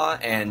Desplat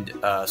and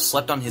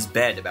slept on his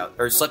bed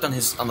slept on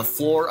the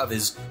floor of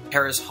his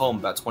Paris home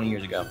about 20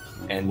 years ago,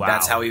 and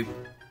that's how he.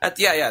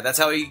 That's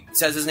how he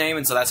says his name,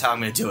 and so that's how I'm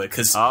going to do it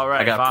because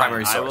I got a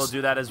primary source. I will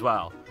do that as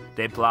well.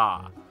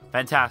 Desplat,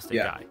 fantastic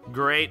guy,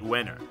 great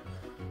winner.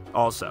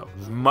 Also,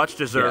 much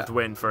deserved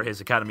win for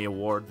his Academy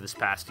Award this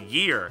past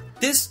year.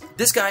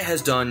 This guy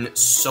has done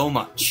so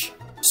much.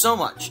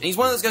 And he's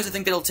one of those guys I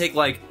think that'll take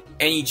like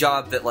any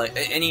job that like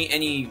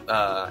any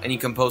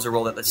composer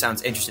role that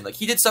sounds interesting. Like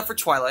he did stuff for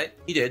Twilight,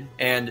 he did,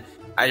 and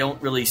I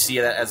don't really see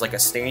that as like a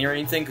stain or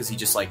anything because he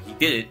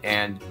did it,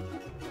 and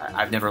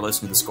I've never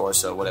listened to the score,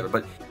 so whatever.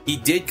 But he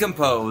did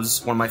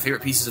compose one of my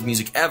favorite pieces of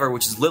music ever,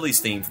 which is Lily's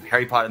theme from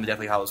Harry Potter and the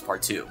Deathly Hallows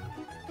Part 2,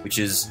 which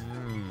is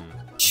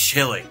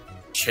chilling.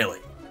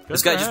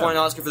 This guy just won an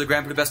Oscar for the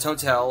Grand Budapest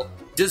Hotel,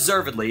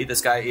 deservedly.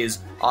 This guy is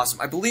awesome.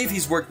 I believe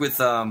he's worked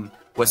with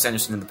Wes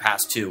Anderson in the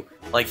past too.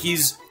 Like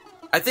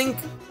I think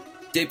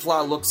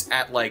Desplat looks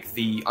at like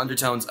the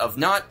undertones of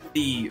not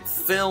the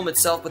film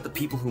itself, but the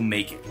people who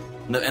make it,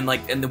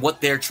 and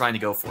what they're trying to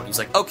go for. And he's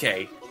like,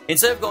 okay,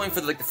 instead of going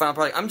for the final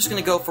product, I'm just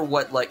gonna go for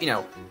what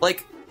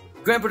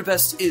Grand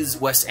Budapest is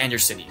Wes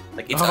Anderson-y.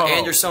 Like it's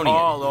Andersonian.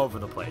 All over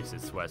the place.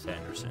 It's Wes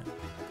Anderson.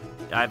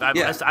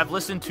 I've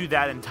listened to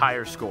that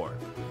entire score,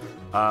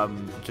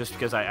 just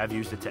because I've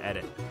used it to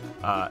edit.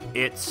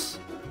 It's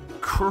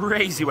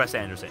crazy Wes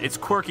Anderson. It's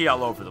quirky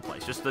all over the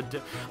place. Just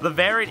the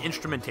varied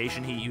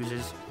instrumentation he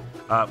uses,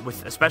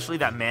 with especially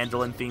that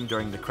mandolin theme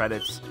during the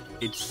credits.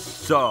 It's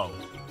so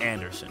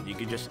Anderson. You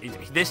could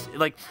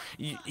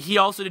he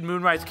also did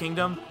Moonrise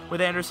Kingdom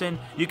with Anderson.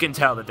 You can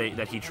tell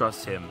that he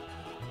trusts him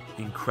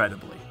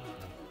incredibly.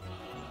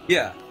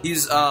 Yeah,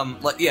 he's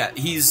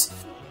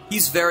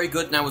very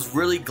good, and I was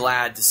really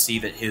glad to see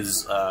that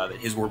his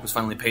work was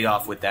finally paid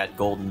off with that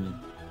Golden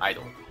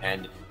Idol.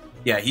 And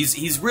yeah,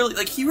 he's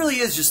really he really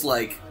is just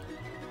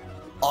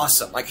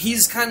awesome. Like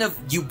he's kind of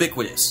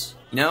ubiquitous,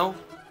 you know?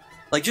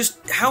 Like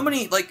just how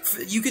many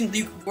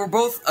we're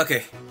both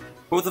okay.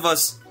 Both of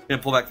us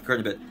gonna pull back the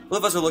curtain a bit. Both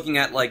of us are looking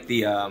at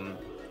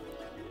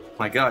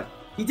my God,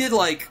 he did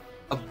a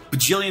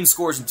bajillion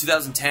scores in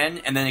 2010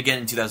 and then again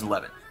in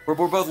 2011. We're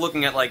both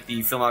looking at the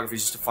filmographies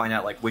just to find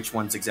out which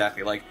ones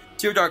exactly. Like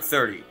Zero Dark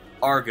 30,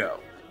 Argo,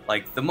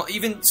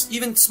 even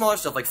smaller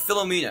stuff like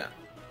Philomena.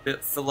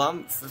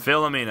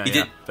 Philomena. He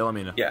did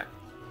Philomena. Yeah,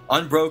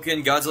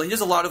 Unbroken, Godzilla. He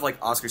does a lot of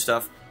Oscar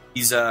stuff.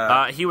 He's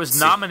he was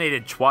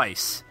nominated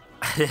twice.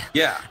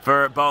 Yeah,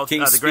 for both the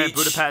King's Grand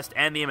Speech. Budapest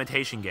and the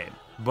Imitation Game,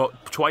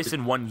 twice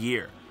in 1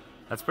 year.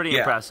 That's pretty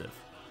impressive,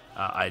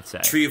 I'd say.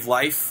 Tree of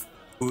Life,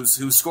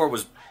 whose score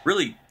was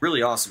really,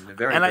 really awesome.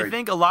 I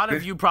think a lot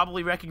of you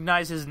probably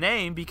recognize his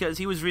name because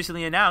he was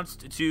recently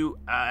announced to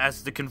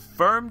as the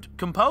confirmed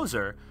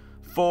composer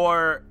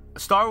for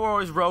Star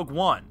Wars Rogue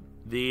One,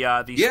 the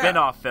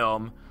spin-off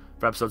film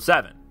for Episode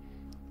 7.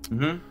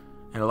 Mm-hmm.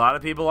 And a lot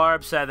of people are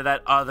upset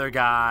that other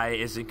guy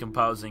isn't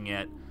composing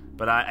it.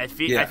 But I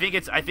think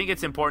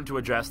it's important to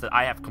address that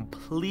I have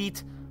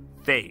complete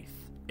faith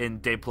in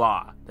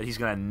Desplat that he's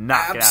gonna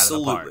knock it out of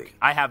the park.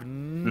 I have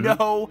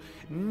no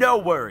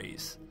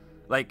worries.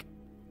 Like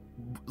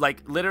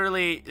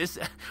literally,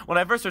 when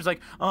I first started,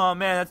 oh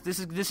man, this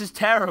is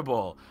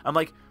terrible. I'm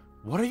like,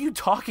 what are you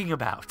talking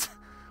about?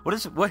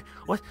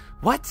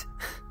 What?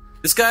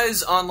 This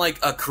guy's on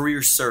a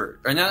career surge,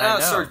 or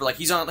not a surge, but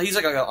he's on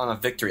a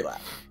victory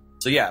lap.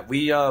 So yeah,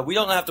 we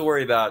don't have to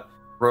worry about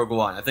Rogue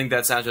One. I think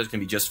that soundtrack's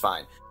gonna be just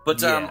fine.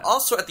 But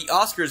also at the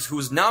Oscars, who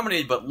was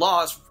nominated but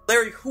lost,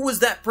 Larry, who was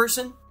that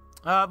person?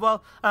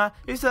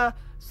 He's a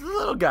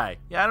little guy.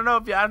 Yeah, I don't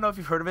know if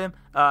you've heard of him.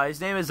 His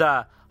name is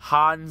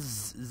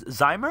Hans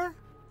Zimmer.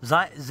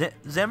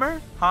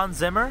 Zimmer? Hans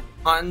Zimmer?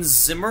 Hans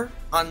Zimmer?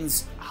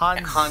 Hans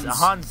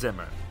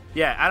Zimmer.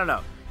 Yeah, I don't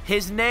know.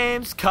 His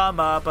name's come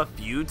up a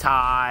few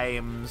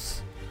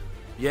times.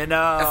 You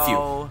know. A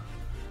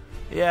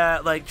few. Yeah,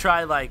 like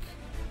try like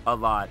a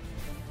lot.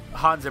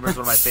 Hans Zimmer's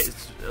one of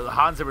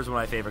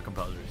my favorite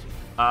composers.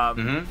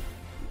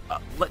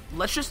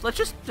 Let's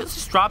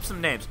just drop some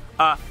names.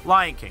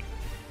 Lion King.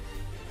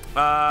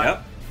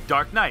 Yep.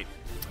 Dark Knight.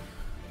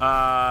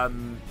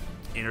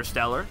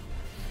 Interstellar.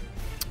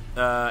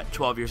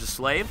 12 Years a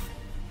Slave.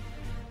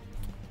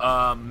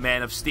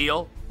 Man of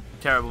Steel.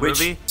 Terrible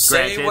movie.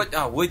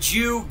 Would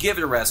you give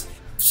it a rest?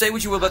 Say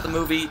what you will about the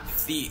movie.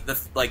 The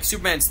like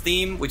Superman's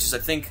theme, which is I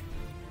think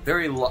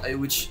very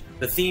which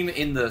the theme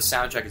in the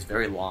soundtrack is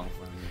very long.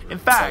 In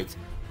fact,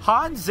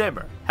 Hans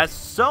Zimmer has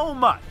so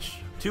much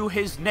to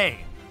his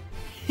name.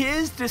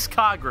 His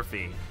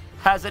discography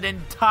has an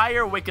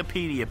entire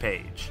Wikipedia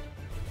page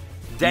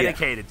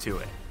dedicated to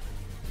it.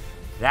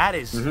 That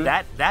is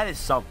that is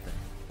something.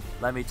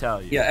 Let me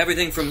tell you. Yeah,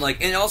 everything from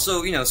like, and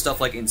also stuff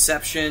like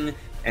Inception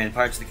and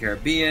Pirates of the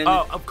Caribbean.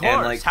 Oh, of course.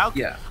 And, like,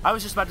 I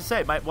was just about to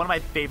say one of my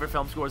favorite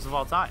film scores of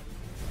all time,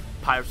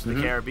 Pirates of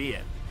the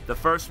Caribbean. The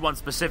first one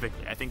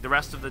specifically. I think the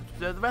rest of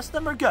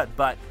them are good,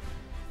 but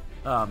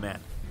oh man,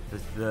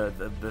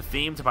 the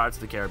theme to Pirates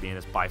of the Caribbean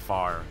is by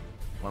far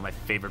one of my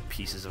favorite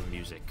pieces of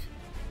music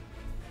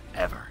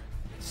ever.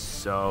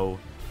 So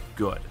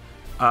good.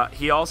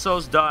 He also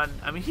has done.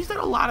 I mean, he's done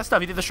a lot of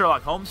stuff. He did the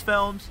Sherlock Holmes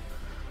films.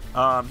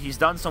 He's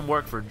done some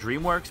work for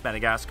DreamWorks,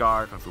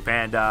 Madagascar, Kung Fu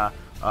Panda,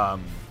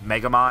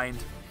 Megamind.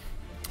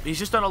 He's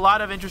just done a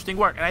lot of interesting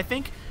work, and I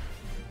think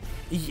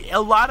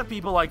a lot of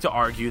people like to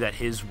argue that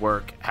his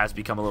work has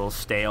become a little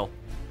stale,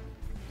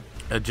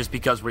 just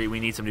because we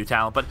need some new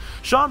talent. But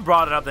Sean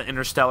brought it up that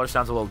Interstellar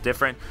sounds a little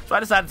different, so I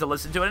decided to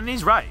listen to it, and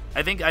he's right.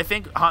 I think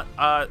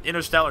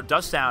Interstellar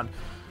does sound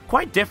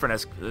quite different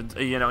as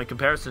in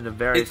comparison to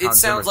various. It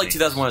sounds like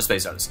 2001: A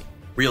Space Odyssey.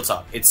 Real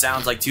talk. It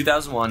sounds like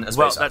 2001: A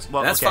Space Odyssey.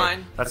 That's okay.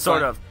 fine. That's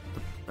sort of.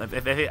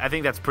 I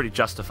think that's pretty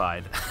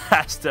justified,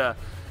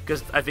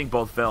 because I think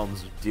both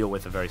films deal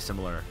with a very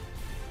similar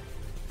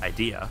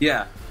idea.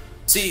 Yeah.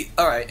 See,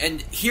 all right,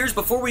 and here's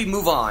before we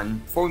move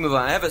on.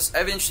 I have an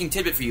interesting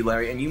tidbit for you,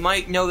 Larry, and you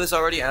might know this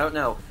already. I don't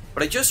know,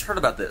 but I just heard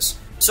about this.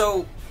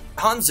 So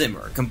Hans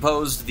Zimmer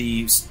composed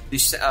the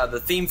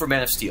theme for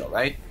Man of Steel,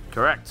 right?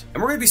 Correct.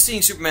 And we're going to be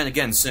seeing Superman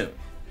again soon.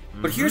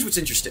 But here's what's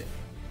interesting: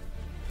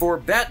 for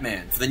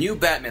Batman, for the new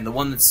Batman, the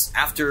one that's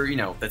after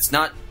that's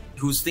not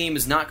whose theme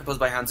is not composed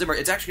by Hans Zimmer,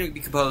 it's actually going to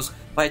be composed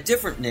by a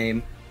different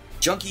name,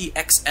 Junkie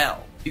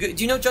XL. Do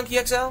you know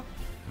Junkie XL?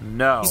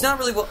 No. He's not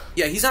really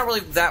he's not really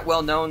that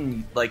well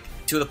known, like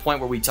to the point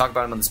where we talk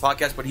about him on this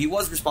podcast. But he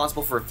was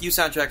responsible for a few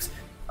soundtracks,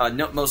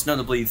 most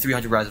notably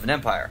 300: Rise of an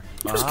Empire,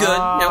 which was good.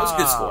 Yeah, it was a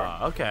good score.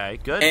 Okay,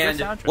 good. And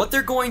good soundtrack. What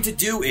they're going to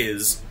do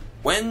is,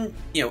 when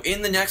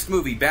in the next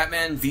movie,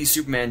 Batman v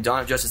Superman: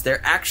 Dawn of Justice,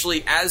 they're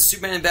actually, as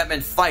Superman and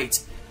Batman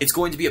fight, it's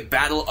going to be a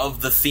battle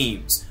of the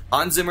themes.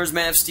 Hans Zimmer's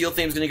Man of Steel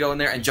theme is going to go in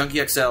there, and Junkie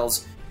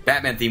XL's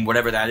Batman theme,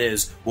 whatever that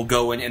is, will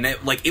go in, and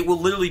it will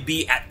literally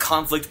be at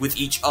conflict with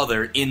each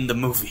other in the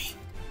movie.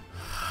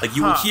 Like,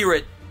 you will hear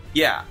it,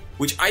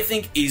 which I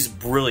think is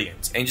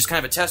brilliant, and just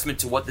kind of a testament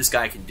to what this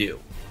guy can do,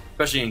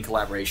 especially in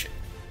collaboration.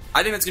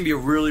 I think that's going to be a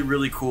really,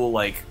 really cool,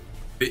 like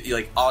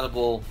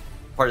audible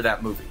part of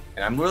that movie,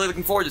 and I'm really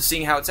looking forward to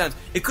seeing how it sounds.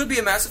 It could be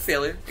a massive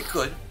failure, it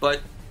could,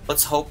 but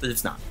let's hope that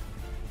it's not.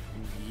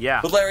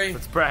 Yeah, but Larry,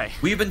 let's pray.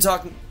 We've been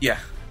talking,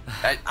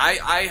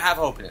 I have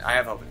hope in it.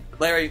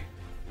 But Larry,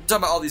 we're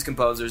talking about all these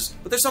composers,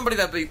 but there's somebody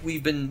that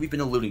we've been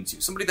alluding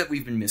to, somebody that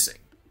we've been missing,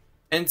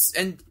 and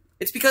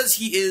it's because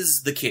he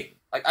is the king.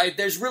 Like,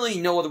 there's really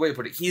no other way to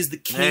put it. He is the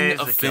king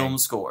of film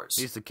scores.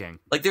 He's the king.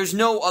 Like, there's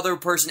no other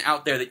person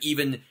out there that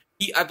even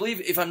I believe,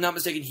 if I'm not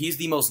mistaken, he's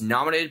the most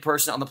nominated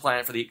person on the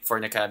planet for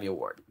an Academy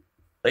Award.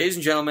 Ladies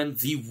and gentlemen,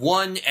 the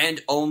one and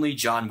only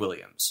John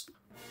Williams.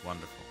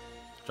 Wonderful,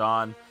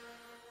 John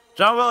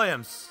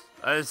Williams.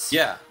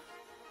 John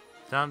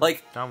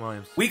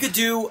Williams. We could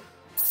do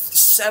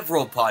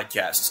several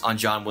podcasts on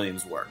John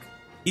Williams' work.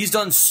 He's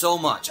done so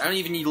much. I don't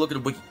even need to look at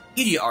a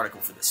Wikipedia article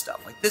for this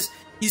stuff. Like this,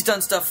 he's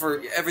done stuff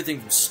for everything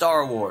from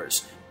Star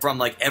Wars, from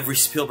like every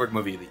Spielberg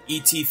movie, the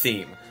E.T.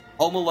 theme,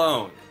 Home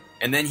Alone,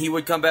 and then he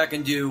would come back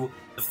and do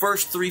the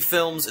first 3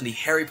 films in the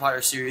Harry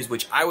Potter series,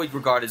 which I would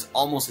regard as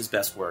almost his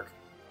best work.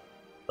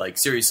 Like,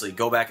 seriously,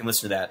 go back and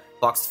listen to that.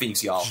 Box of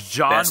Phoenix, y'all.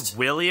 John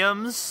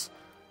Williams?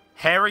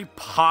 Harry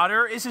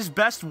Potter is his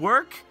best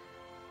work?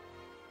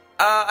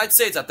 I'd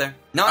say it's up there.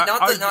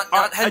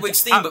 Not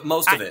Hedwig's theme, but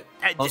most of it.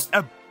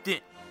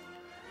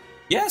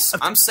 Yes,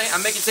 I'm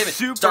making a statement.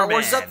 Superman, Star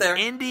Wars is up there.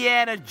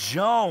 Indiana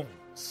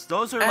Jones.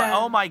 Those are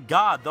oh my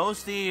god,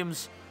 those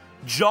themes.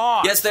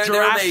 Jaws. Yes, they're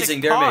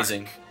amazing. They're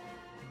amazing.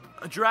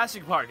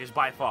 Jurassic Park is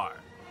by far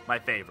my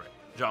favorite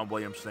John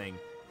Williams thing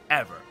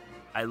ever.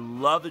 I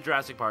love the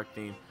Jurassic Park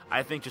theme.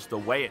 I think just the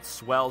way it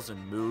swells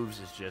and moves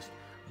is just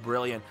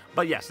brilliant.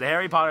 But yes, the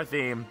Harry Potter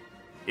theme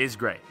is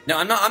great. No,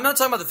 I'm not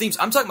talking about the themes.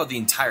 I'm talking about the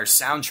entire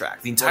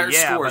soundtrack. The entire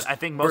scores. I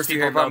think most Harry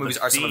people Potter know movies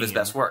the are some of his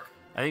best work.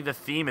 I think the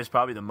theme is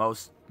probably the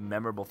most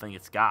memorable thing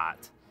it's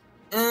got.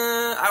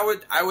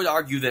 I would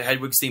argue that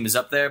Hedwig's theme is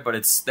up there,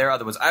 but there are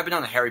other ones. I've been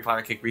on a Harry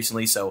Potter kick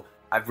recently, so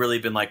I've really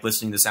been like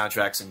listening to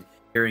soundtracks and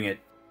hearing it.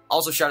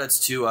 Also,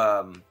 shoutouts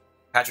to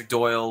Patrick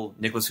Doyle,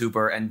 Nicholas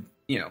Hooper, and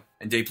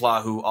Dave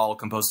Pla, who all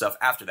composed stuff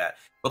after that.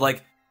 But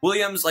like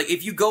Williams, like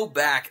if you go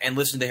back and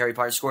listen to the Harry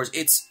Potter scores,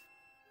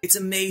 it's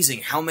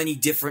amazing how many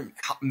different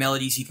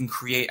melodies he can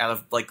create out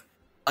of like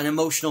an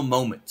emotional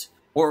moment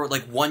or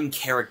like one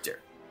character.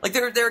 Like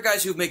there are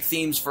guys who make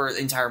themes for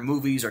entire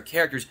movies or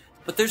characters,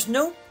 but there's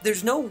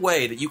no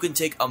way that you can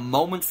take a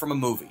moment from a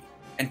movie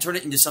and turn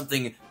it into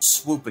something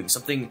swooping,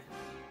 something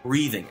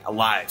breathing,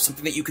 alive,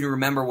 something that you can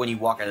remember when you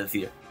walk out of the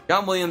theater.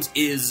 John Williams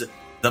is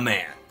the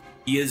man.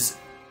 He is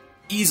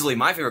easily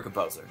my favorite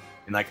composer,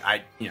 and like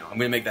I'm going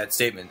to make that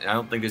statement, and I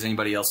don't think there's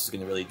anybody else who's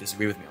going to really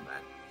disagree with me on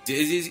that.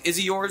 Is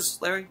he yours,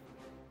 Larry?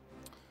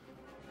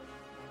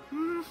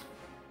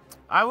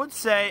 I would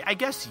say, I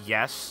guess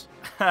yes,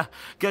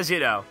 because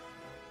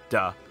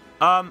duh.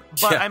 But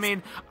yeah. I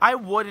mean, I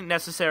wouldn't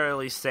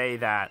necessarily say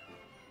that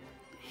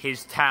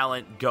his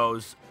talent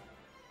goes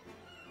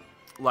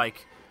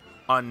like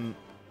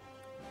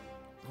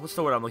what's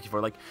the word I'm looking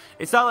for? Like,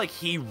 it's not like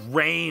he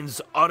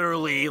reigns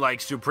utterly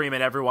like supreme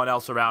and everyone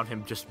else around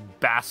him just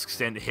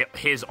basks in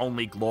his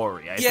only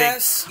glory. I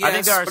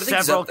think there are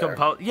several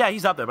composers. Yeah,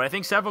 he's up there, but I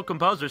think several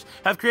composers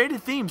have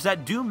created themes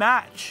that do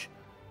match,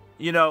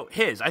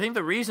 his. I think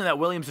the reason that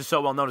Williams is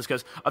so well known is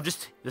because of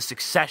just the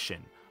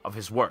succession of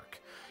his work.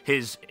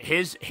 His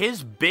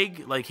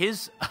big, like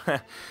his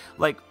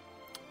like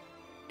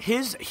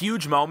his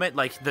huge moment,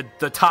 like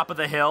the top of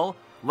the hill,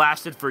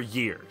 lasted for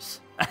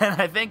years.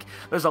 And I think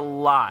there's a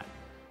lot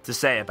to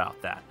say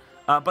about that.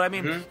 But I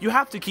mean, you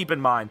have to keep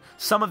in mind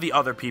some of the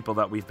other people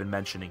that we've been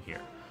mentioning here.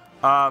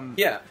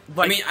 Yeah,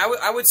 like, I mean,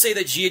 I would say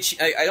that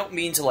Giacchino. I don't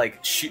mean to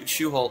like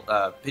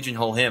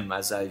pigeonhole him,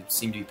 as I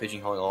seem to be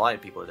pigeonholing a lot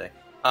of people today.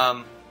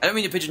 I don't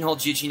mean to pigeonhole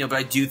Giacchino, but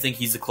I do think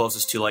he's the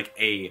closest to like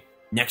a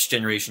next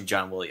generation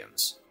John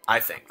Williams. I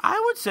think. I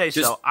would say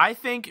so. I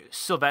think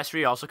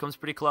Silvestri also comes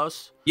pretty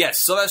close. Yes,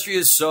 Silvestri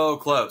is so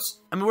close.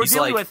 I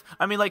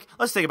mean,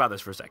 let's think about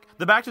this for a sec.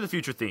 The Back to the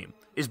Future theme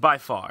is by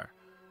far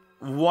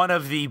one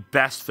of the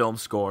best film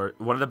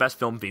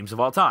themes of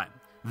all time.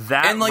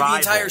 The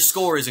entire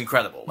score is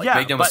incredible. Like,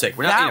 make no mistake.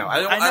 We're not,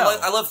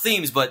 I love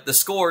themes, but the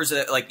scores,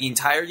 like the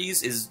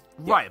entireties, is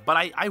right. But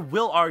I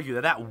will argue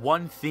that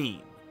one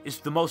theme is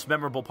the most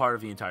memorable part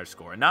of the entire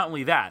score, and not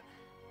only that,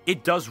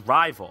 it does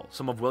rival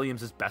some of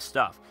Williams' best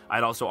stuff.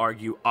 I'd also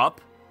argue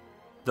Up,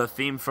 the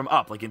theme from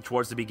Up, like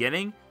towards the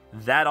beginning,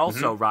 that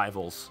also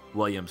rivals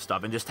Williams'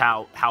 stuff, and just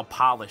how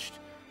polished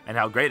and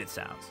how great it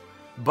sounds.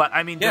 But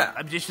I mean,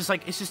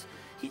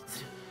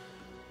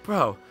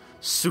 bro,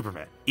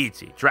 Superman,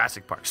 E.T.,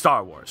 Jurassic Park,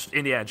 Star Wars,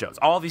 Indiana Jones,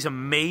 all these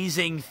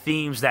amazing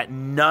themes that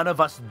none of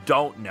us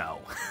don't know.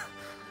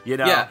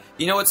 Yeah,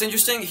 what's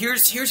interesting?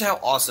 Here's how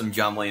awesome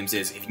John Williams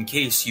is, in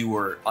case you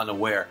were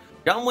unaware.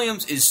 John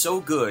Williams is so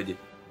good.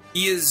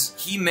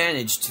 He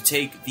managed to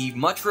take the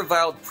much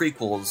reviled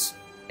prequels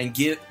and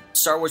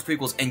Star Wars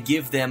prequels and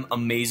give them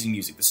amazing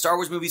music. The Star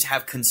Wars movies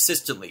have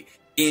consistently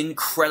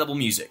incredible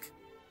music.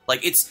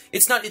 Like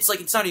it's not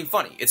even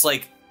funny. It's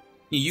like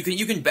you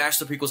can bash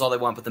the prequels all they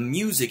want, but the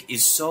music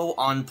is so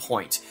on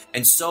point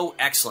and so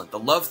excellent. The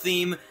love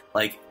theme,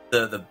 like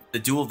the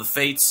Duel of the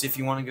Fates, if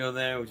you want to go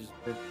there, which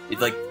is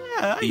like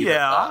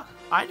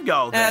I'd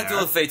go there. Duel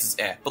of the Fates is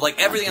but like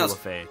everything else,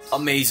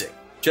 amazing.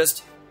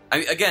 Just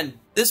again,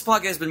 this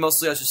podcast has been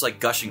mostly us just like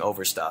gushing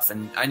over stuff,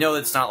 and I know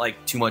it's not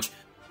like too much,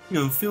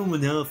 film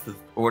analysis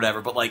or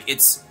whatever, but like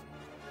it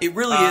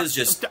really is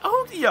just.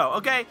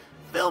 Okay.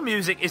 Film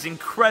music is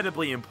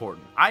incredibly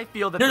important. I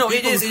feel that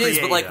it is,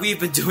 but like we've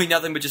been doing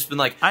nothing but just been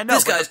like, I know,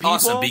 this guy's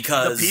awesome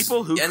because the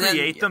people who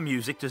create the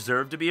music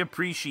deserve to be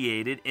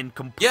appreciated in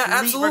complete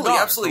absolutely.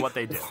 For what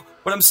they do.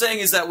 What I'm saying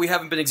is that we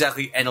haven't been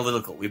exactly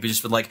analytical. We've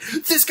just been like,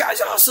 this guy's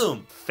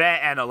awesome. Fair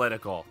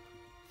analytical.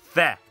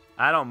 Fair.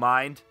 I don't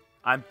mind.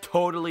 I'm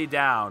totally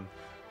down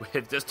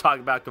with just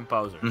talking about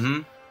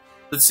composers.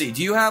 Let's see.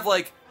 Do you have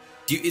like?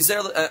 Is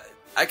there?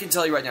 I can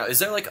tell you right now. Is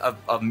there like a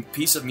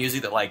piece of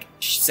music that like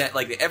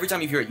every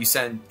time you hear it,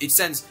 it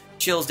sends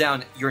chills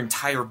down your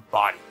entire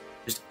body,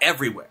 just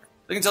everywhere?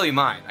 I can tell you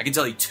mine. I can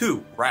tell you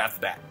two right off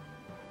the bat.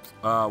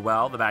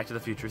 Well, the Back to the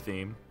Future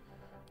theme,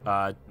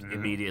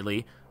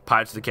 immediately.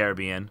 Pirates of the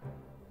Caribbean,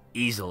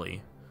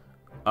 easily.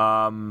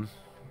 A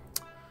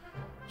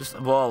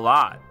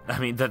lot. I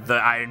mean,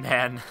 the Iron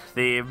Man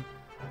theme,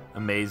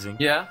 amazing.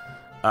 Yeah.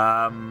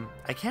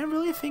 I can't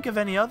really think of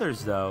any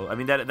others though. I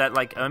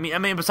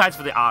mean besides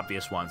for the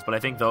obvious ones, but I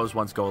think those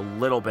ones go a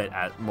little bit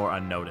more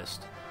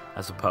unnoticed,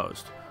 as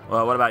opposed.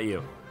 Well, what about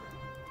you?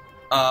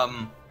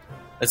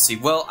 Let's see.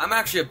 Well,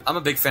 I'm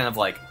a big fan of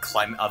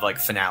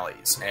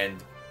finales, and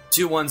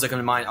two ones that come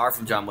to mind are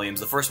from John Williams.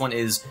 The first one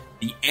is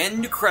the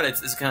end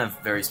credits. This is kind of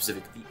very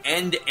specific. The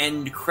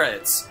end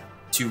credits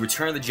to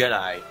Return of the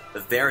Jedi.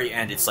 The very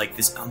end. It's like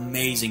this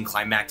amazing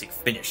climactic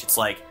finish. It's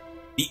like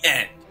the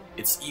end.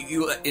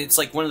 It's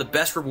like one of the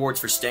best rewards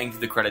for staying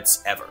through the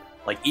credits ever.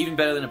 Like, even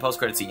better than a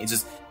post-credit scene. It's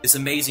just this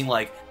amazing,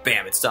 like,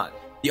 bam, it's done.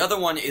 The other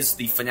one is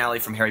the finale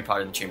from Harry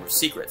Potter and the Chamber of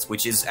Secrets,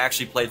 which is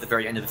actually played at the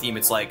very end of the theme.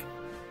 It's like,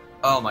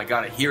 oh my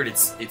god, I hear it.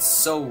 It's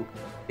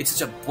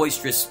such a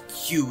boisterous,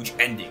 huge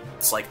ending.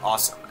 It's like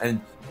awesome.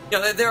 And you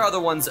know, there are other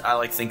ones I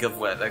like think of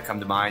that come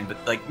to mind, but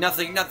like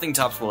nothing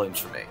tops Williams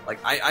for me. Like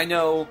I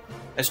know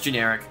that's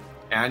generic,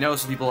 and I know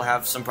some people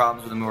have some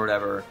problems with him or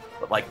whatever,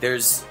 but like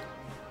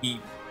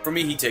for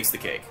me he takes the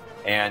cake.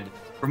 And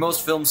for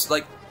most films,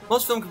 like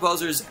most film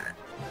composers,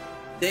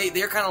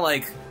 they're kind of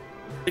like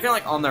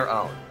on their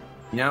own.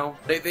 You know,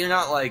 they're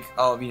not like,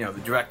 oh, you know,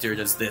 the director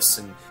does this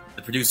and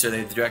the producer,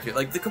 the director,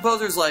 like the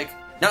composer's like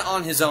not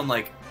on his own,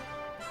 like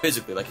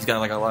physically, like he's got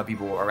like a lot of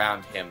people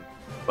around him,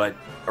 but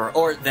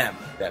or them,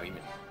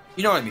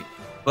 you know what I mean?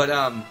 But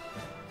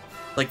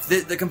like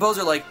the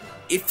composer, like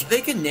if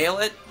they can nail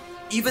it,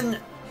 even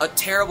a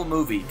terrible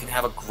movie can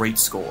have a great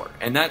score,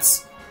 and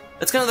that's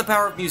kind of the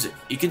power of music.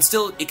 It can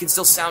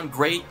still sound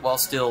great while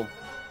still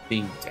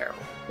being terrible.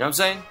 You know what I'm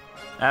saying?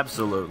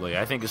 Absolutely.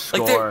 I think a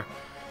score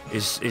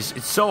is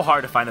it's so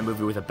hard to find a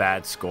movie with a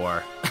bad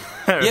score.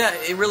 Yeah,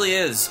 it really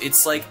is.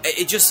 It's like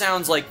it just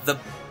sounds like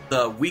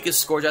the weakest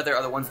scores out there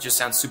are the ones that just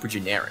sound super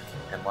generic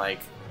and like,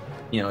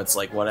 you know, it's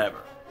like whatever.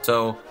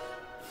 So,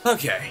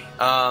 okay,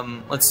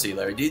 let's see,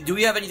 Larry. Do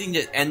we have anything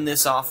to end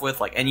this off with?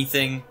 Like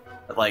anything,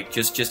 like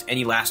just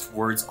any last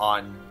words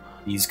on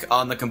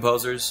the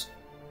composers?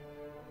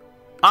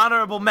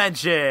 Honorable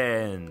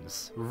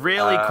mentions,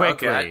 really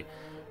quickly.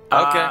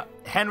 Okay.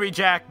 Henry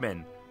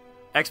Jackman,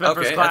 X-Men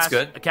First Class,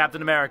 that's good.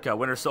 Captain America,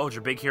 Winter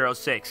Soldier, Big Hero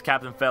 6,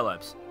 Captain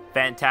Phillips,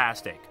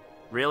 fantastic.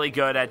 Really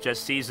good at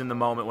just seizing the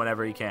moment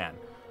whenever he can.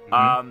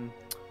 Mm-hmm.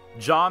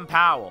 John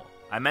Powell,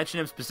 I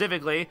mentioned him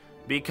specifically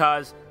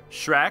because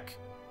Shrek,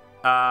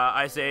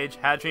 Ice Age,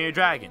 How to Train Your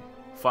Dragon,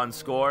 fun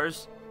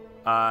scores.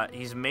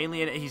 He's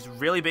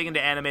really big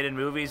into animated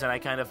movies, and I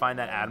kind of find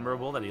that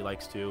admirable that he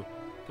likes to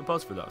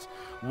compose for those.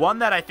 One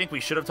that I think we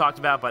should have talked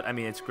about, but I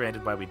mean, it's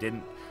granted why we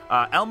didn't.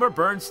 Elmer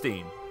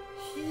Bernstein,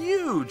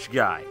 huge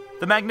guy.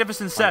 The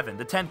Magnificent Seven,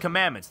 The Ten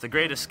Commandments, The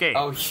Great Escape,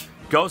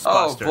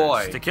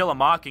 Ghostbusters, To Kill a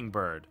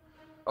Mockingbird,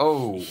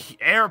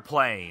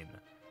 Airplane,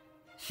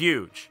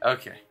 huge.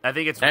 Okay, I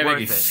think it's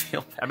worth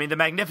it. I mean, The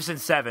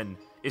Magnificent Seven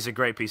is a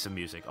great piece of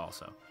music,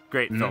 also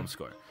great film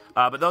score.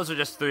 But those are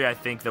just three I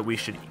think that we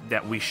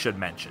should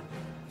mention.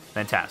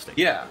 Fantastic.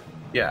 Yeah.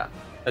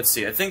 Let's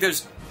see. I think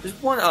there's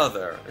one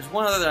other. There's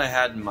one other that I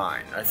had in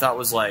mind. I thought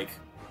was like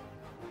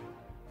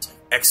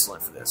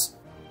excellent for this.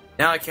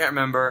 Now I can't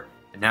remember,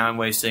 and now I'm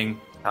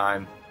wasting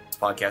time this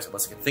podcast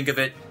unless I can think of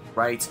it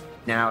right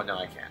now. No,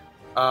 I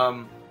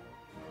can't.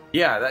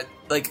 Yeah, that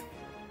like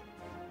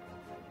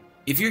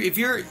if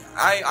you're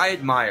I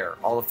admire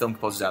all the film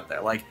composers out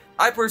there. Like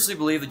I personally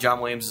believe that John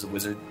Williams is a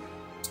wizard.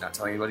 Just not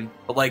telling anybody,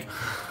 but like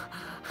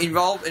in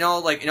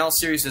all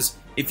seriousness,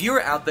 if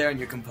you're out there and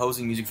you're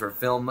composing music for a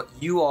film,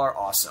 you are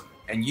awesome,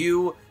 and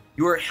you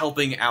are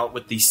helping out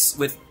with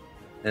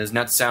does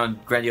not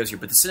sound grandiose here,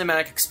 but the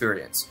cinematic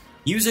experience.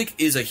 Music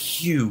is a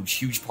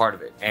huge part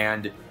of it,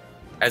 and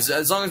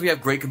as long as we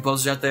have great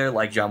composers out there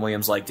like John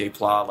Williams, like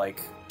Desplat,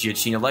 like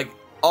Giacchino, like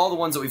all the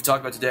ones that we've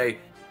talked about today,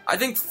 I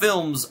think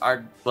films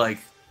will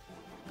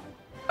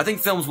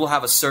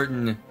have a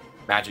certain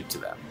magic to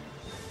them.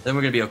 Then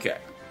we're gonna be okay.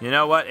 You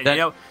know what?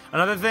 And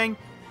another thing,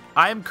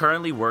 I am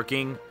currently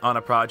working on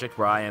a project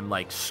where I am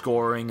like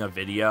scoring a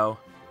video,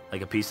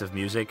 like a piece of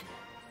music.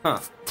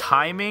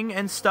 Timing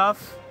and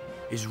stuff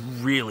is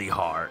really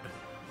hard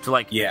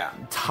to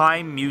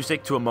time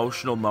music to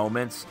emotional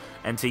moments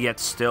and to yet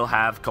still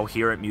have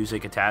coherent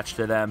music attached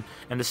to them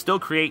and to still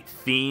create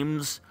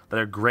themes that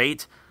are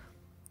great.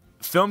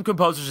 Film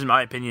composers, in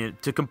my opinion,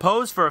 to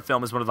compose for a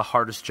film is one of the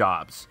hardest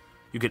jobs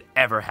you could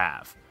ever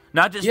have.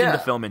 Not just in the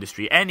film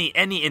industry, any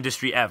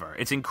industry ever.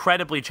 It's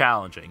incredibly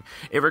challenging.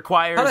 It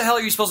requires... How the hell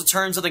are you supposed to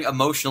turn something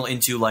emotional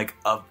into like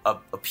a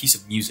piece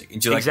of music,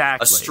 into like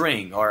a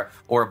string or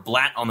a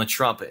blat on the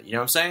trumpet? You know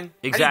what I'm saying?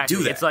 Exactly. How do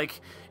you do that? It's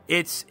like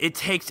it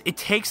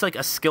takes like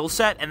a skill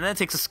set, and then it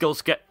takes a skill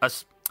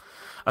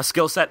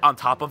set on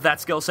top of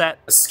that skill set.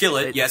 A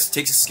skillet, yes, it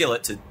takes a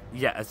skillet to...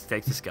 Yeah, it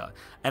takes a skillet.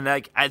 And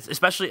like,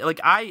 especially like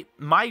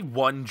my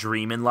one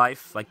dream in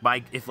life, like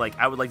if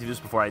I would like to do this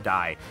before I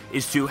die,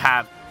 is to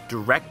have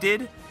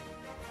directed,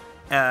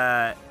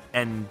 and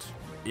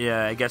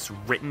I guess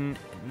written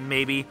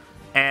maybe,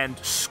 and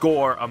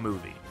score a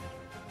movie.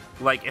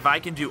 Like if I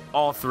can do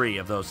all three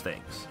of those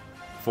things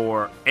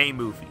for a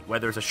movie,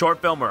 whether it's a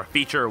short film or a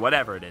feature or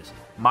whatever it is,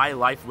 my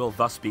life will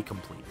thus be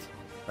complete.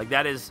 Like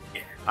that is,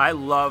 I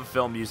love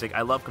film music.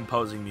 I love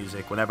composing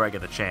music whenever I get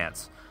the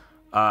chance.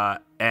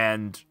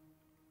 And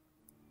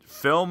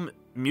film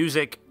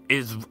music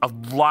is a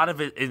lot of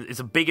it. It's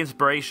a big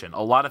inspiration.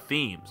 A lot of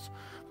themes.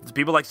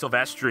 People like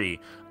Silvestri,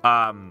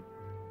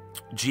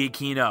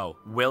 Giacchino,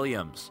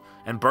 Williams,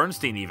 and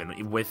Bernstein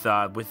even with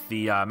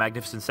the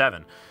Magnificent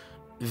Seven.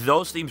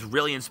 Those themes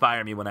really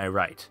inspire me when I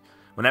write.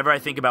 Whenever I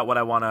think about what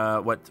I want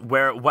to,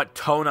 what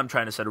tone I'm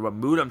trying to set or what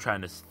mood I'm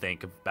trying to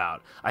think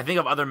about, I think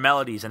of other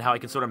melodies and how I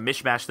can sort of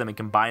mishmash them and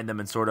combine them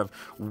and sort of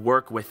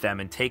work with them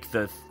and take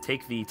the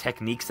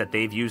techniques that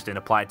they've used and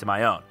apply it to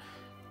my own.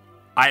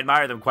 I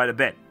admire them quite a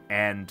bit,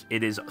 and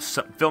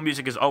film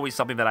music is always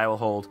something that I will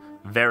hold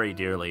very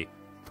dearly,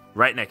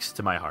 right next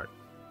to my heart,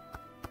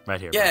 right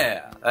here.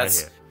 Yeah,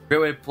 that's a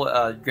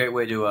great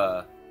way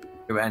to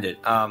end it.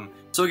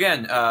 So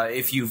again,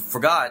 if you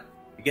forgot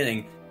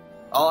beginning,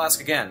 I'll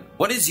ask again.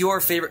 Who is your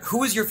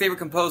favorite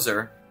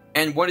composer,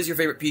 and what is your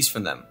favorite piece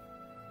from them?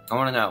 I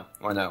want to know.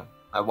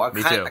 I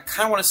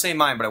kind of want to say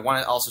mine, but I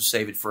want to also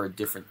save it for a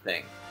different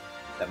thing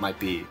that might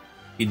be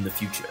in the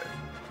future.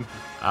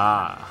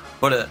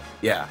 But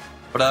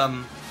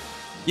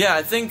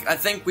I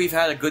think we've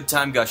had a good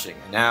time gushing.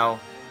 Now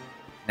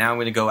I'm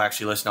going to go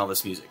actually listen to all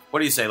this music.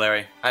 What do you say,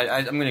 Larry?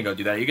 I'm going to go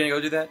do that. Are you going to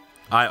go do that?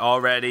 I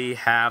already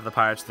have the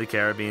Pirates of the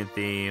Caribbean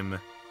theme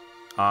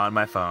on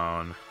my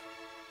phone.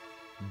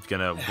 I'm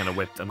gonna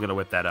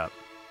whip that up.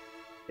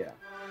 Yeah.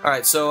 All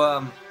right.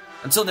 So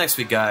until next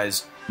week,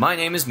 guys. My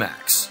name is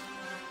Max.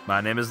 My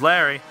name is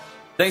Larry.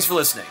 Thanks for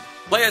listening.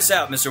 Play us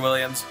out, Mr.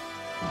 Williams.